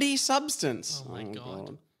 liquidy substance. Oh, my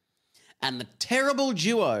God. And the terrible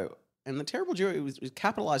duo, it was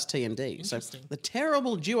capitalised T and D. So Interesting. the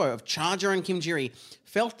terrible duo of Charger and Kimjiri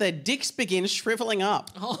felt their dicks begin shriveling up.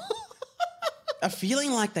 Oh. A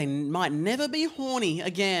feeling like they might never be horny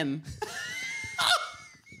again.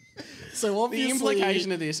 So The obviously...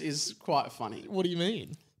 implication of this is quite funny. What do you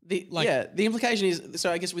mean? The implication is,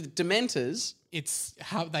 so I guess with Dementors, it's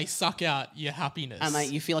how they suck out your happiness.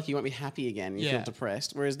 and you feel like you won't be happy again. You Yeah. feel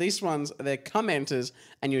depressed. Whereas these ones, they're commenters,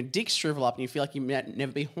 and your dick shrivel up, and you feel like you might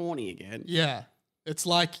never be horny again. Yeah. It's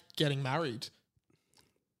like getting married.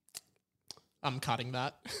 I'm cutting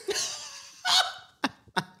that.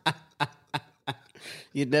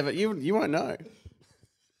 You won't know.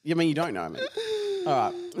 You mean you don't know, man?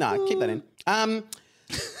 All right, no, keep that in.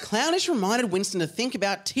 Clownish reminded Winston to think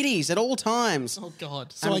about titties at all times. Oh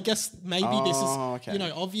God! So I guess maybe this is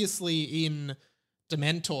okay. Obviously in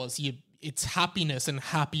Dementors, it's happiness and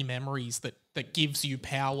happy memories that gives you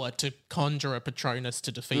power to conjure a Patronus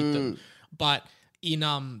to defeat them. But in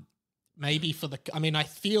maybe I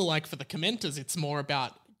feel like for the commenters, it's more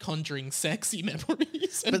about conjuring sexy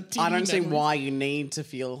memories. But I don't see why you need to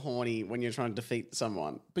feel horny when you're trying to defeat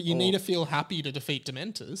someone. But you need to feel happy to defeat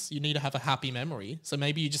Dementors. You need to have a happy memory. So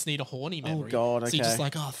maybe you just need a horny memory. Oh God! So you're just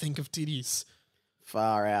like, think of titties.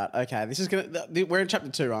 Far out. Okay, this is we're in chapter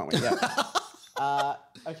 2, aren't we? Yeah.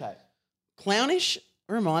 Okay. Clownish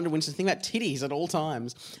reminded Winston to think about titties at all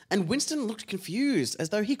times, and Winston looked confused, as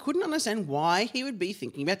though he couldn't understand why he would be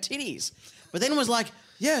thinking about titties. But then was like,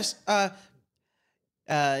 yes,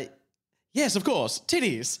 yes, of course,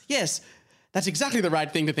 titties. Yes, that's exactly the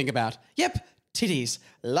right thing to think about. Yep, titties.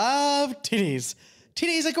 Love titties.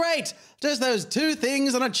 Titties are great. Just those two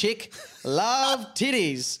things on a chick. Love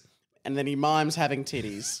titties. And then he mimes having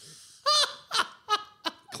titties.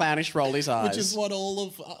 Clownish rolled his eyes. Which is what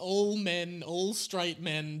all straight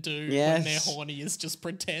men do when they're horny, is just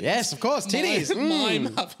pretend. Yes, of course, titties.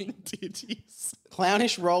 Mime having titties.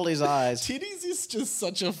 Clownish rolled his eyes. Titties is just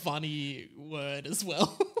such a funny word as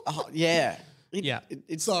well. Oh, yeah.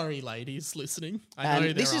 It's sorry, ladies listening. I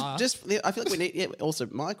know this there are. I feel like we need. Yeah, also,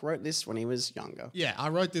 Mike wrote this when he was younger. Yeah, I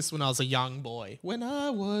wrote this when I was a young boy. When I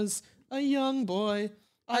was a young boy,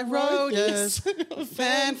 I wrote this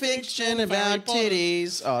fan fiction about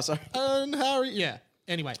titties. Oh, sorry. And Harry. Yeah.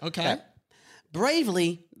 Anyway, okay.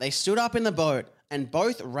 Bravely, they stood up in the boat and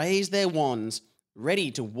both raised their wands,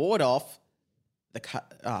 ready to ward off the.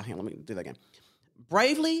 Hang on, let me do that again.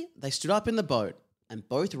 Bravely, they stood up in the boat and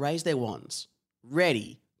both raised their wands,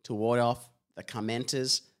 ready to ward off the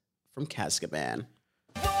commenters from Kazkaban.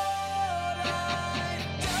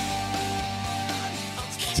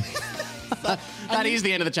 That is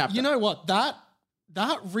the end of the chapter. You know what? That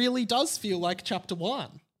really does feel like chapter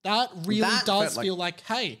 1. That really does feel like,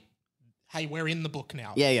 hey, we're in the book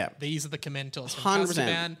now. Yeah. These are the commentors from 100%.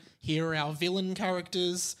 Kazkaban. Here are our villain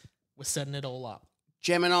characters. We're setting it all up.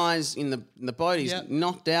 Gemini's in the boat. He's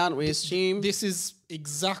knocked out, we assume. This is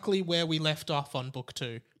exactly where we left off on book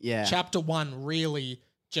 2. Yeah. Chapter 1, really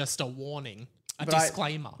just a warning, a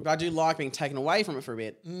disclaimer. But I do like being taken away from it for a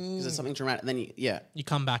bit because it's something dramatic. And then you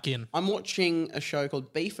come back in. I'm watching a show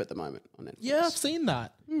called Beef at the moment on Netflix. Yeah, I've seen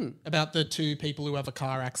that. About the two people who have a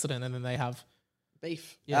car accident and then they have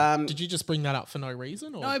beef. Yeah. Did you just bring that up for no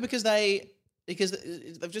reason? Or? No, because they've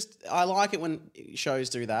just. I like it when shows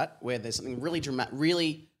do that, where there's something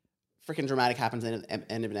really freaking dramatic happens at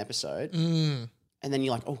the end of an episode, and then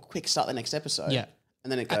you're like, "Oh, quick, start the next episode." Yeah,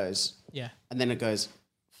 and then it goes. Yeah, and then it goes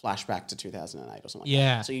flashback to 2008 or something. Yeah,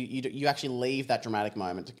 like that. So you actually leave that dramatic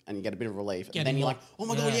moment and you get a bit of relief, and then you're like, "Oh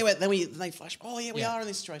my god, yeah!" Then they flash. Oh yeah, we are in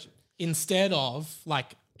this situation. Instead of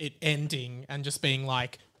like it ending and just being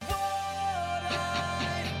like.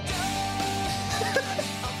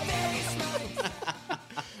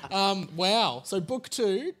 Wow. So book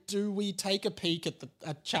 2, do we take a peek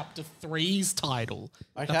at chapter 3's title?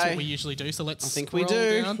 Okay. That's what we usually do. So let's I think we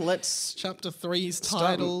do. Down. Let's chapter 3's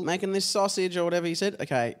title. Making this sausage or whatever you said.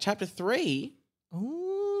 Okay. Chapter 3. Ooh.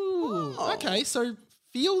 Oh. Okay. So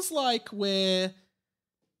feels like we're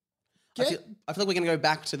I feel like we're going to go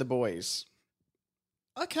back to the boys.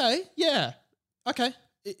 Okay. Yeah. Okay.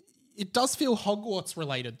 It does feel Hogwarts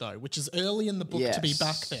related though, which is early in the book to be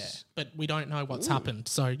back there, but we don't know what's happened.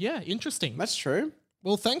 So yeah, interesting. That's true.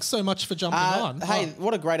 Well, thanks so much for jumping on. Hey,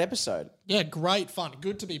 what a great episode. Yeah, great fun.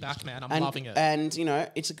 Good to be back, man. I'm loving it. And,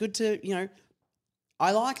 it's good to,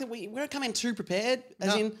 I like that we don't come in too prepared,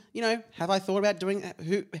 as in, have I thought about doing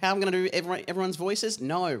how I'm going to do everyone's voices?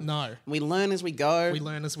 No. We learn as we go.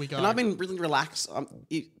 And I've been really relaxed.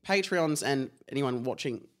 Patreons and anyone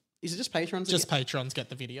watching, is it just Patrons? Just Patrons get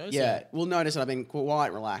the videos. Yeah. We'll notice that I've been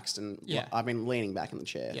quite relaxed and I've been leaning back in the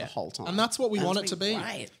chair the whole time. And that's what we want it to be.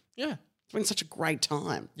 Great. Yeah. It's been such a great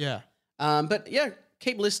time. Yeah. But yeah,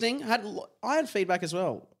 keep listening. I had feedback as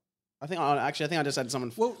well. I think I just had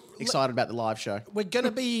someone excited about the live show. I'm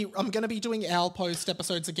gonna be doing our post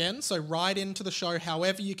episodes again. So write into the show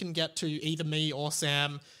however you can get to either me or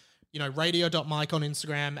Sam. radio.mike on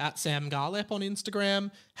Instagram, at Sam Garlep on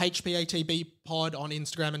Instagram, HPATB pod on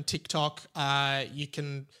Instagram and TikTok. You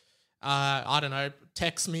can, I don't know,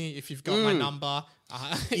 text me if you've got my number.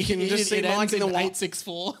 You can just see Mike in the wild.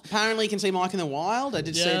 864. Apparently, you can see Mike in the wild. I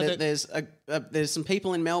did see Yeah, that there's some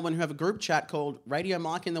people in Melbourne who have a group chat called Radio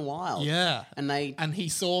Mike in the Wild. Yeah. And he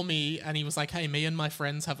saw me and he was like, hey, me and my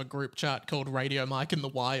friends have a group chat called Radio Mike in the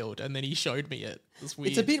Wild. And then he showed me it. It's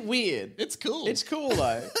weird. It's a bit weird. It's cool. It's cool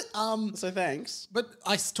though. So thanks. But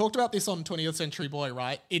I talked about this on 20th Century Boy,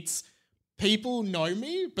 right? It's people know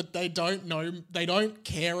me, but they don't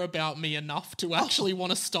care about me enough to actually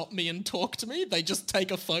want to stop me and talk to me. They just take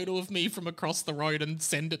a photo of me from across the road and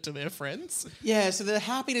send it to their friends. Yeah, so they're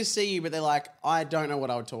happy to see you, but they're like, I don't know what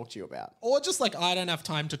I would talk to you about. Or just like, I don't have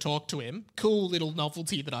time to talk to him. Cool little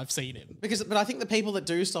novelty that I've seen him. But I think the people that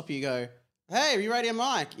do stop you go, hey, are you Radio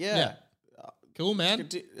Mike? Yeah. Cool, man.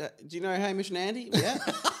 Do you know Hamish and Andy? Yeah.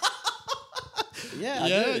 Yeah, I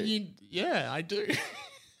do. I do.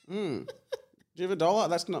 Do you have $1?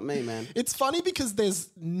 That's not me, man. It's funny because there is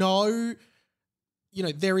no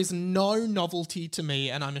novelty to me,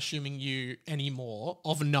 and I'm assuming you anymore,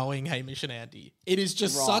 of knowing Hamish and Andy. It is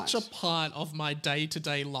just such a part of my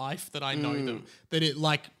day-to-day life that I know them, that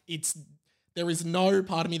there is no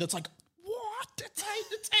part of me that's like, what? It's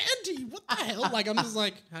Andy. What the hell? Like, I'm just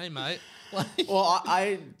like, hey, mate. Like, well,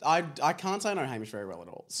 I can't say I know Hamish very well at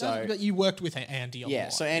all. So, but you worked with Andy a lot. Yeah,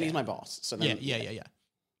 so Andy's my boss. So then, yeah.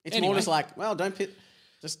 It's more just like, well, don't piss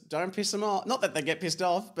them off. Not that they get pissed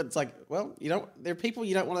off, but it's like, well, there are people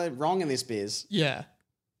you don't want to wrong in this biz. Yeah.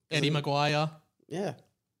 Eddie Maguire. Yeah.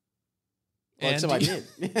 Well, so I did.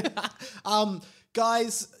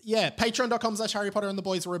 Guys, patreon.com/Harry Potter and the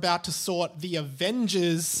Boys. We're about to sort the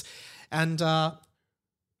Avengers. And that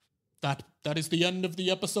is the end of the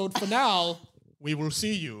episode for now. We will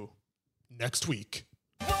see you next week.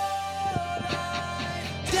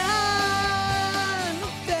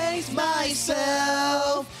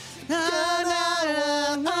 Myself,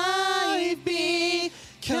 I've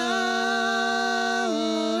become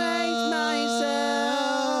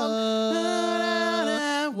myself,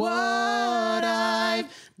 what I've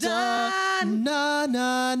done. Na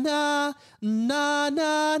na na na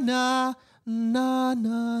na na na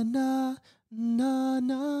na na na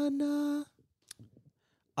na na.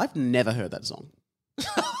 I've never heard that song.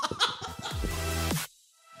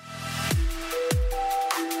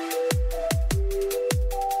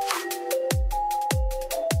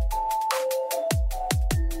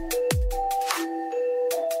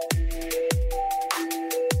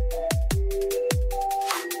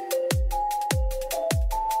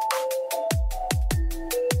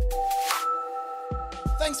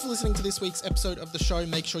 Thanks for listening to this week's episode of the show.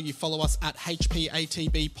 Make sure you follow us at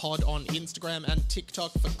HPATB Pod on Instagram and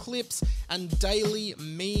TikTok for clips and daily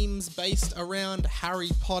memes based around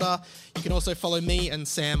Harry Potter. You can also follow me and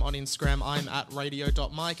Sam on Instagram. I'm at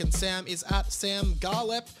radio.mike and Sam is at Sam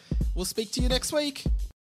Garlep. We'll speak to you next week.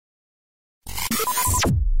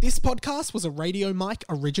 This podcast was a Radio Mike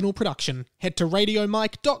original production. Head to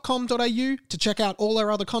radiomike.com.au to check out all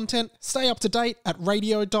our other content, stay up to date at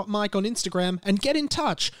radio.mike on Instagram, and get in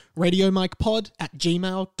touch,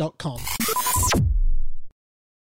 radiomikepod@gmail.com.